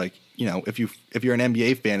it's just like if you're an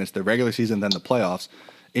NBA fan, it's the regular season, then the playoffs.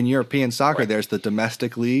 In European soccer, there's the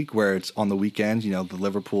domestic league where it's on the weekends. The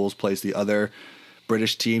Liverpools plays the other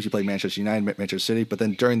British teams. You play Manchester United, Manchester City, but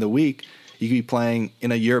then during the week you could be playing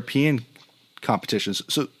in a European competition.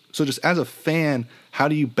 So just as a fan, how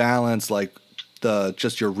do you balance like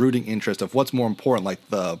just your rooting interest of what's more important, like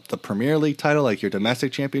the Premier League title, like your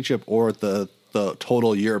domestic championship, or the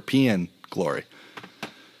total European glory?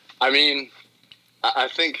 I mean, I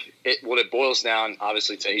think what it boils down,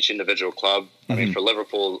 obviously, to each individual club. I mean, for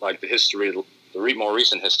Liverpool, like the more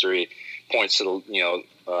recent history points to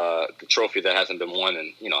the trophy that hasn't been won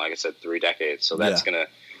in like I said, 3 decades. So that's going to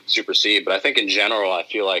supersede. But I think in general, I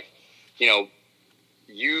feel like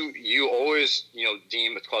you always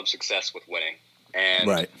deem a club's success with winning.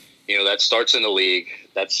 And, that starts in the league.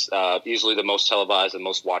 That's usually the most televised and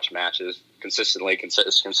most watched matches consistently,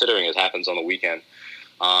 considering it happens on the weekend.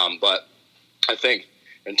 But I think,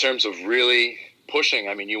 in terms of really pushing,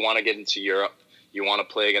 I mean, you want to get into Europe. You want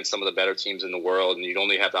to play against some of the better teams in the world, and you'd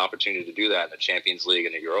only have the opportunity to do that in the Champions League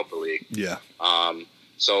and the Europa League. Yeah.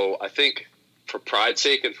 So I think for pride's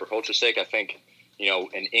sake and for culture's sake, I think,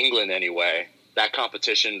 in England anyway, that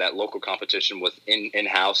competition, that local competition with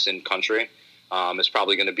in-house, in-country, is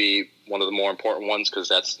probably going to be one of the more important ones, because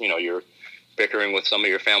that's, you're bickering with some of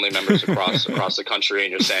your family members across the country,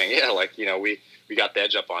 and you're saying, yeah, like, we got the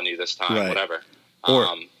edge up on you this time, right. whatever.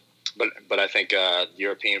 But I think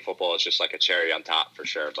European football is just like a cherry on top for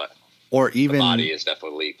sure. But even the body is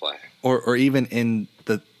definitely league play. Or even in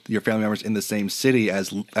your family members in the same city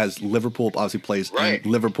as Liverpool obviously plays right. in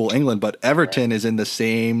Liverpool, England, but Everton right. is in the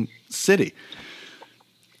same city.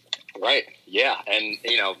 Right. Yeah, and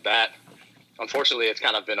that unfortunately it's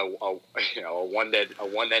kind of been a one-ended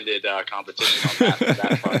competition on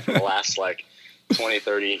that front for the last like 20,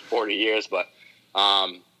 30, 40 years, but.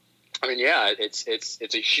 I mean, yeah, it's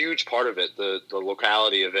a huge part of it, the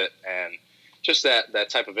locality of it, and just that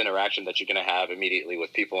type of interaction that you're going to have immediately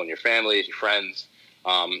with people in your family, your friends,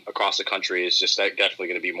 across the country is just definitely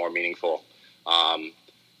going to be more meaningful.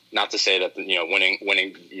 Not to say that winning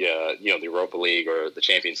the Europa League or the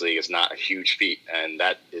Champions League is not a huge feat, and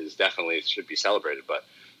that is definitely should be celebrated. But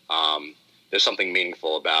there's something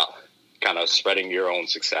meaningful about kind of spreading your own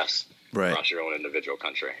success right. across your own individual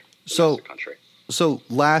country. So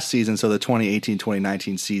last season, so the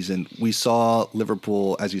 2018-2019 season, we saw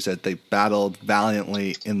Liverpool, as you said, they battled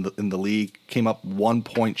valiantly in the league, came up 1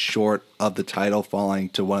 point short of the title, falling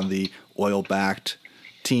to one of the oil-backed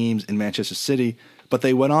teams in Manchester City. But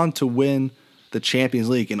they went on to win the Champions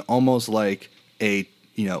League in almost like a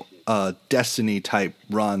destiny type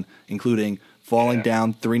run, including falling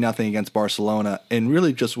down 3-0 against Barcelona, and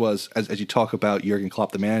really just was, as you talk about Jurgen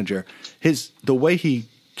Klopp, the manager, the way he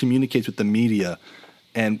communicates with the media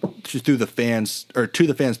and through the fans, or to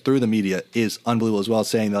the fans through the media, is unbelievable as well,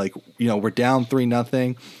 saying that, like, we're down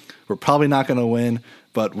 3-0, we're probably not going to win,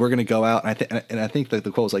 but we're going to go out, and I think that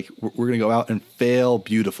the quote was like, we're going to go out and fail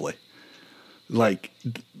beautifully. Like,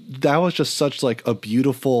 that was just such like a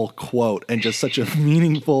beautiful quote, and just such a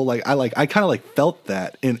meaningful, I kind of like felt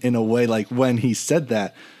that in a way, like when he said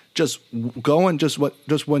that, just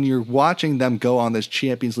when you're watching them go on this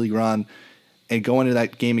Champions League run and go into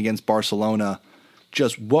that game against Barcelona,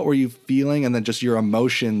 just what were you feeling, and then just your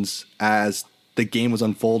emotions as the game was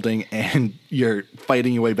unfolding and you're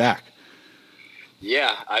fighting your way back?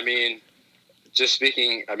 Yeah, I mean,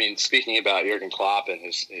 speaking about Jurgen Klopp and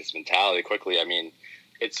his mentality quickly, I mean,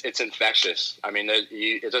 it's infectious. I mean,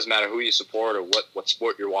 it doesn't matter who you support or what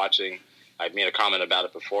sport you're watching. I made a comment about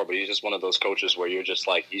it before, but he's just one of those coaches where you're just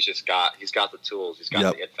like, he's got the tools, he's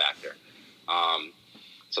got the it factor.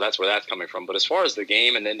 So that's where that's coming from. But as far as the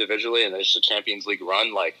game and individually and just the Champions League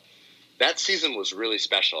run, like, that season was really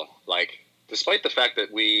special. Like, despite the fact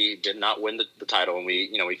that we did not win the title and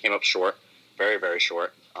we came up short, very, very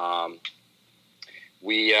short. I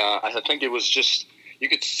think it was just, you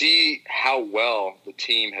could see how well the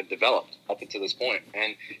team had developed up until this point.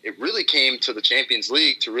 And it really came to the Champions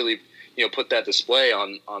League to really, put that display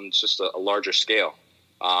on just a larger scale.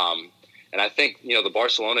 And I think, the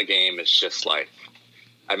Barcelona game is just like,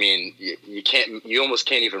 I mean, you almost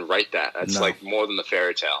can't even write that. It's like more than the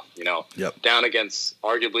fairy tale, Yep. Down against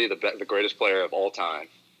arguably the greatest player of all time,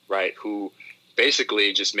 right? Who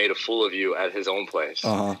basically just made a fool of you at his own place.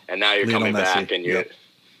 Uh-huh. And now you're coming back and you're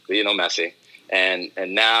Lionel Messi. And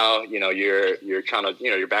now, you're trying to,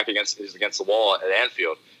 you're back against the wall at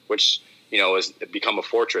Anfield, which, has become a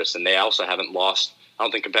fortress. And they also haven't lost, I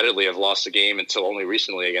don't think competitively have lost a game until only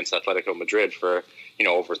recently against Atletico Madrid for,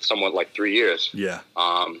 over somewhat like 3 years. Yeah.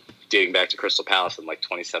 Dating back to Crystal Palace in like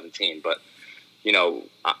 2017. But,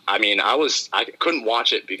 I mean, I couldn't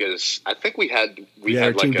watch it because I think we had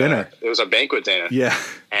like dinner. It was a banquet dinner. Yeah.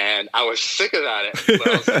 And I was sick of that. But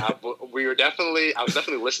I was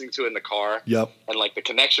definitely listening to it in the car. Yep. And like the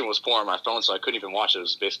connection was poor on my phone, so I couldn't even watch it. It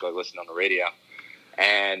was basically listening on the radio.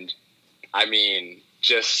 And I mean,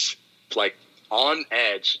 just like on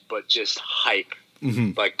edge, but just hype.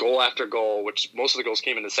 Mm-hmm. Like goal after goal, which most of the goals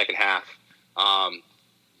came in the second half.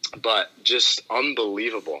 But just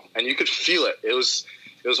unbelievable. And you could feel it. It was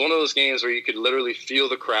one of those games where you could literally feel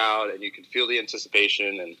the crowd and you could feel the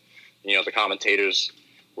anticipation, and, the commentators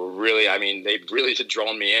were really, I mean, they really had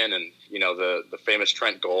drawn me in, and, the famous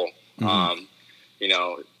Trent goal, mm-hmm.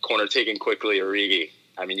 Corner taken quickly, Origi.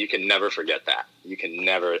 I mean, you can never forget that. You can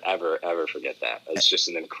never, ever, ever forget that. It's just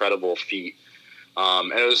an incredible feat.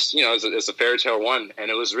 And it was, it's a fairy tale one,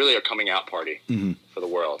 and it was really a coming out party mm-hmm. for the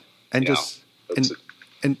world. And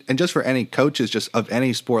And just for any coaches, just of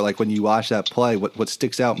any sport, like when you watch that play, what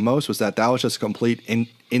sticks out most was that was just a complete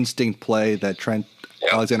instinct play that Trent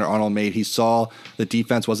Alexander-Arnold made. He saw the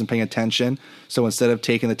defense wasn't paying attention, so instead of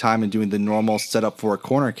taking the time and doing the normal setup for a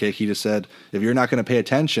corner kick, he just said, if you're not going to pay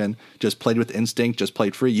attention, just played with instinct, just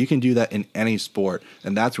played free. You can do that in any sport,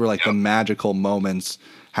 and that's where the magical moments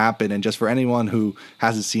happen. And just for anyone who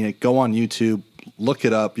hasn't seen it, go on YouTube, look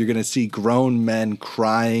it up. You're going to see grown men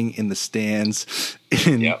crying in the stands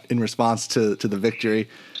in response to the victory.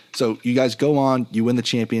 So you guys go on, you win the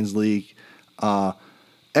Champions League.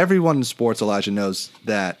 Everyone in sports, Elijah, knows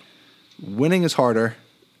that winning is harder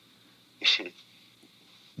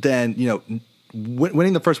than,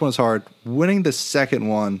 winning the first one is hard. Winning the second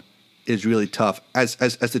one is really tough. As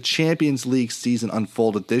the Champions League season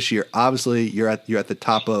unfolded this year, obviously you're at the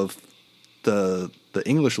top of the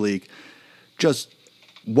English league. Just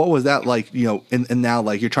what was that like, and now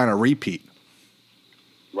you're trying to repeat?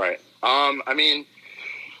 Right.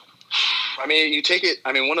 You take it.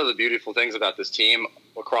 One of the beautiful things about this team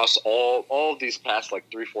across all of these past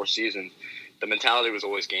 3-4 seasons, the mentality was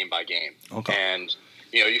always game by game. Okay. And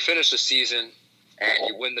you finish the season and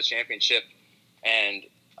you win the championship. And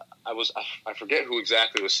I forget who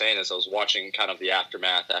exactly was saying this. I was watching kind of the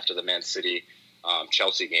aftermath after the Man City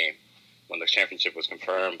Chelsea game when the championship was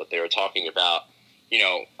confirmed. But they were talking about,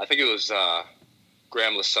 I think it was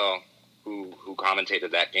Graham Lasso who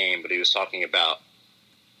commentated that game, but he was talking about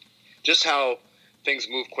just how things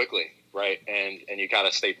move quickly, right? And you got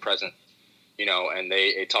to stay present, and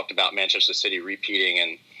they talked about Manchester City repeating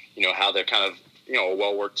and, how they're kind of, a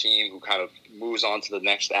well-worked team who kind of moves on to the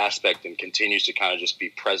next aspect and continues to kind of just be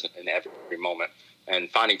present in every moment and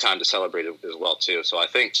finding time to celebrate it as well, too. So I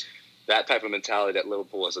think that type of mentality that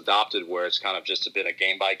Liverpool has adopted, where it's kind of just been a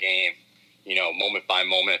game-by-game, moment by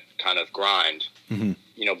moment kind of grind,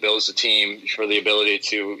 builds the team for the ability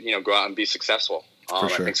to, go out and be successful. For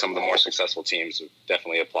sure. I think some of the more successful teams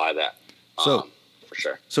definitely apply that. For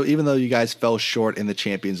sure. So even though you guys fell short in the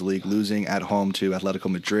Champions League, losing at home to Atletico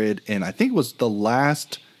Madrid, and I think it was the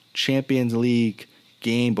last Champions League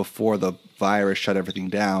game before the virus shut everything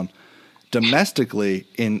down, domestically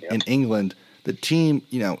in England, the team,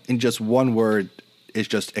 in just one word, is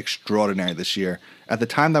just extraordinary this year. At the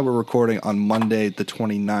time that we're recording on Monday, the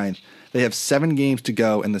 29th, they have 7 games to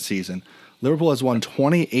go in the season. Liverpool has won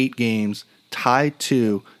 28 games, tied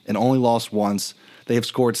 2, and only lost once. They have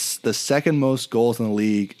scored the second most goals in the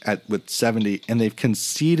league with 70, and they've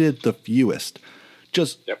conceded the fewest.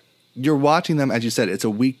 You're watching them, as you said, it's a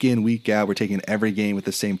week in, week out. We're taking every game with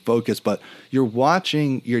the same focus, but you're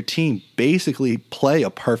watching your team basically play a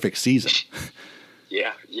perfect season.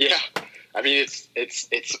 Yeah.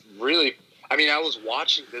 It's really. I was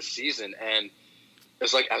watching this season, and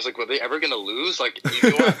it's I was like, were they ever going to lose? You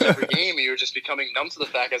go after every game, and you're just becoming numb to the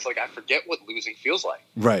fact. It's I forget what losing feels like.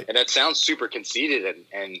 Right. And that sounds super conceited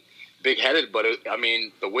and big-headed, but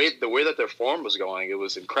the way that their form was going, it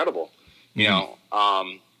was incredible.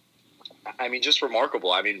 Just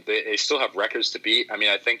remarkable. They still have records to beat.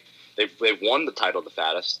 I think they've won the title the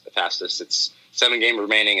fastest. It's 7 games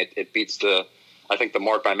remaining. It beats the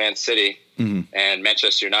mark by Man City and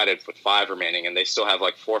Manchester United with 5 remaining, and they still have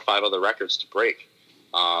 4 or 5 other records to break.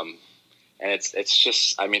 And it's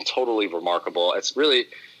just, totally remarkable. It's really,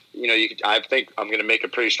 I think I'm going to make a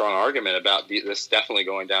pretty strong argument about this definitely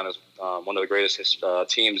going down as one of the greatest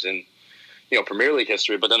teams in, Premier League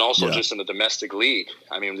history, but then also just in the domestic league.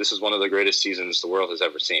 This is one of the greatest seasons the world has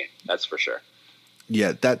ever seen. That's for sure.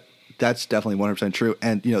 Yeah, that's definitely 100% true.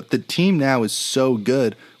 And, the team now is so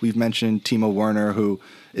good. We've mentioned Timo Werner, who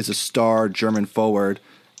is a star German forward.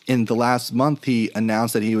 In the last month, he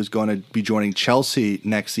announced that he was going to be joining Chelsea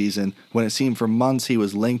next season, when it seemed for months he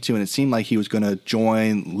was linked to, and it seemed like he was going to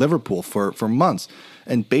join Liverpool for months.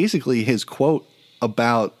 And basically his quote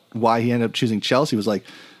about why he ended up choosing Chelsea was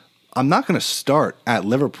I'm not going to start at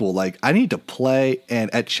Liverpool. I need to play. And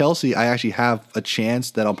at Chelsea, I actually have a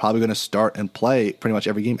chance that I'm probably going to start and play pretty much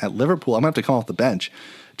every game. At Liverpool, I'm going to have to come off the bench.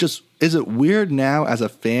 Just, is it weird now as a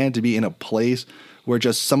fan to be in a place where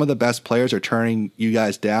just some of the best players are turning you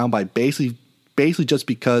guys down by basically just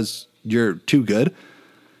because you're too good?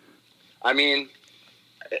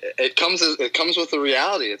 It comes with the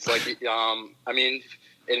reality. It's in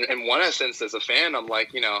one essence, as a fan, I'm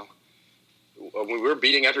we're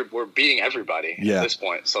beating everybody at this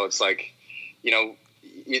point. So it's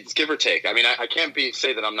it's give or take. I can't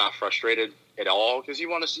say that I'm not frustrated at all, because you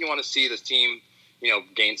want to see this team,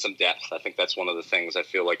 gain some depth. I think that's one of the things I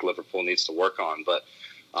feel like Liverpool needs to work on. But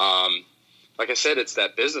like I said, it's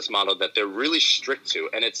that business model that they're really strict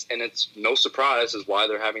to, and it's no surprise is why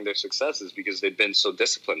they're having their successes, because they've been so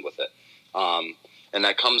disciplined with it. And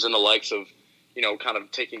that comes in the likes of, kind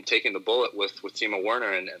of taking the bullet with Timo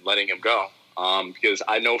Werner and letting him go. Because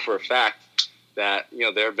I know for a fact that,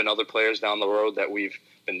 there have been other players down the road that we've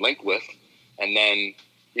been linked with. And then,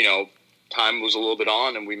 time moves a little bit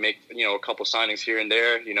on and we make, a couple signings here and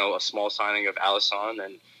there, a small signing of Alisson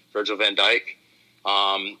and Virgil van Dijk.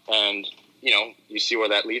 And, you see where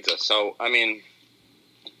that leads us. So, I mean,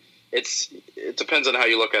 it depends on how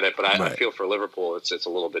you look at it, but I feel for Liverpool, it's a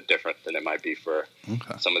little bit different than it might be for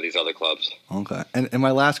some of these other clubs. Okay. And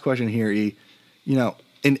my last question here, E,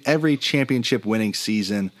 in every championship winning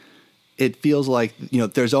season, it feels like,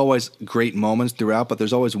 there's always great moments throughout, but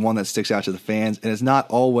there's always one that sticks out to the fans. And it's not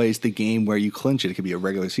always the game where you clinch it. It could be a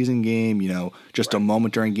regular season game, just a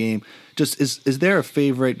moment during game. Just is there a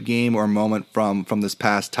favorite game or moment from this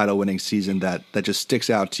past title winning season that just sticks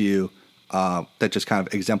out to you? That just kind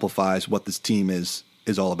of exemplifies what this team is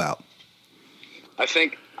all about?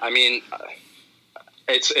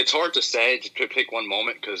 It's hard to say to pick one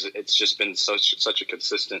moment because it's just been such a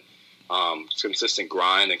consistent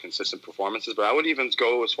grind and consistent performances. But I would even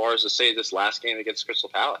go as far as to say this last game against Crystal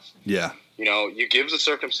Palace. Yeah, you give the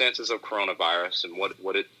circumstances of coronavirus and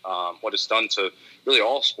what it's done to really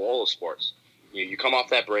all sports. You come off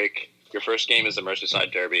that break. Your first game is the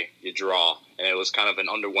Merseyside Derby. You draw, and it was kind of an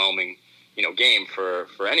underwhelming game for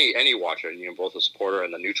any watcher, both the supporter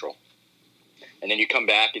and the neutral. And then you come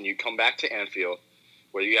back to Anfield,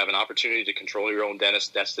 where you have an opportunity to control your own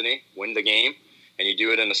destiny, win the game, and you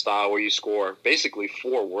do it in a style where you score basically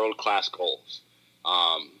 4 world-class goals.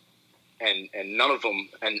 And none of them,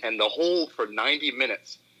 and the whole for 90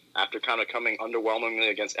 minutes after kind of coming underwhelmingly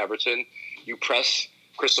against Everton, you press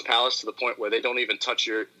Crystal Palace to the point where they don't even touch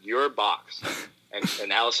your box. And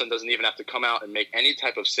Alisson doesn't even have to come out and make any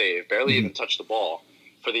type of save, barely even touch the ball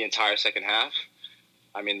for the entire second half.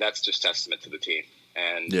 I mean, that's just testament to the team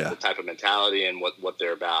and the type of mentality and what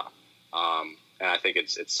they're about. And I think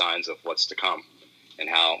it's signs of what's to come and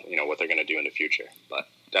how, what they're going to do in the future. But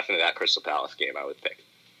definitely that Crystal Palace game I would pick.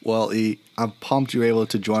 Well, E, I'm pumped you're able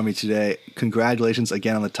to join me today. Congratulations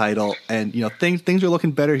again on the title. And, things are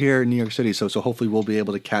looking better here in New York City. So hopefully we'll be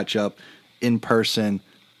able to catch up in person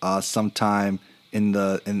sometime in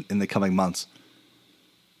the coming months.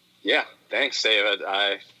 Yeah, thanks, David.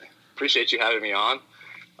 I appreciate you having me on,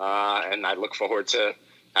 and I look forward to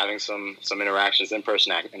having some interactions,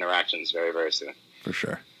 in-person interactions, very, very soon. For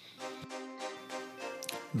sure.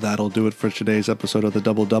 That'll do it for today's episode of the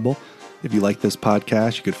Double Double. If you like this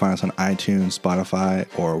podcast, you could find us on iTunes, Spotify,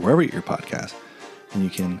 or wherever you get your podcast, and you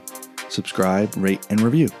can subscribe, rate, and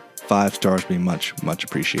review. 5 stars being much, much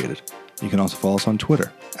appreciated. You can also follow us on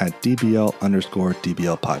Twitter at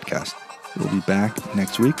DBL_DBL podcast. We'll be back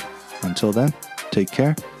next week. Until then, take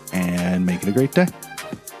care and make it a great day.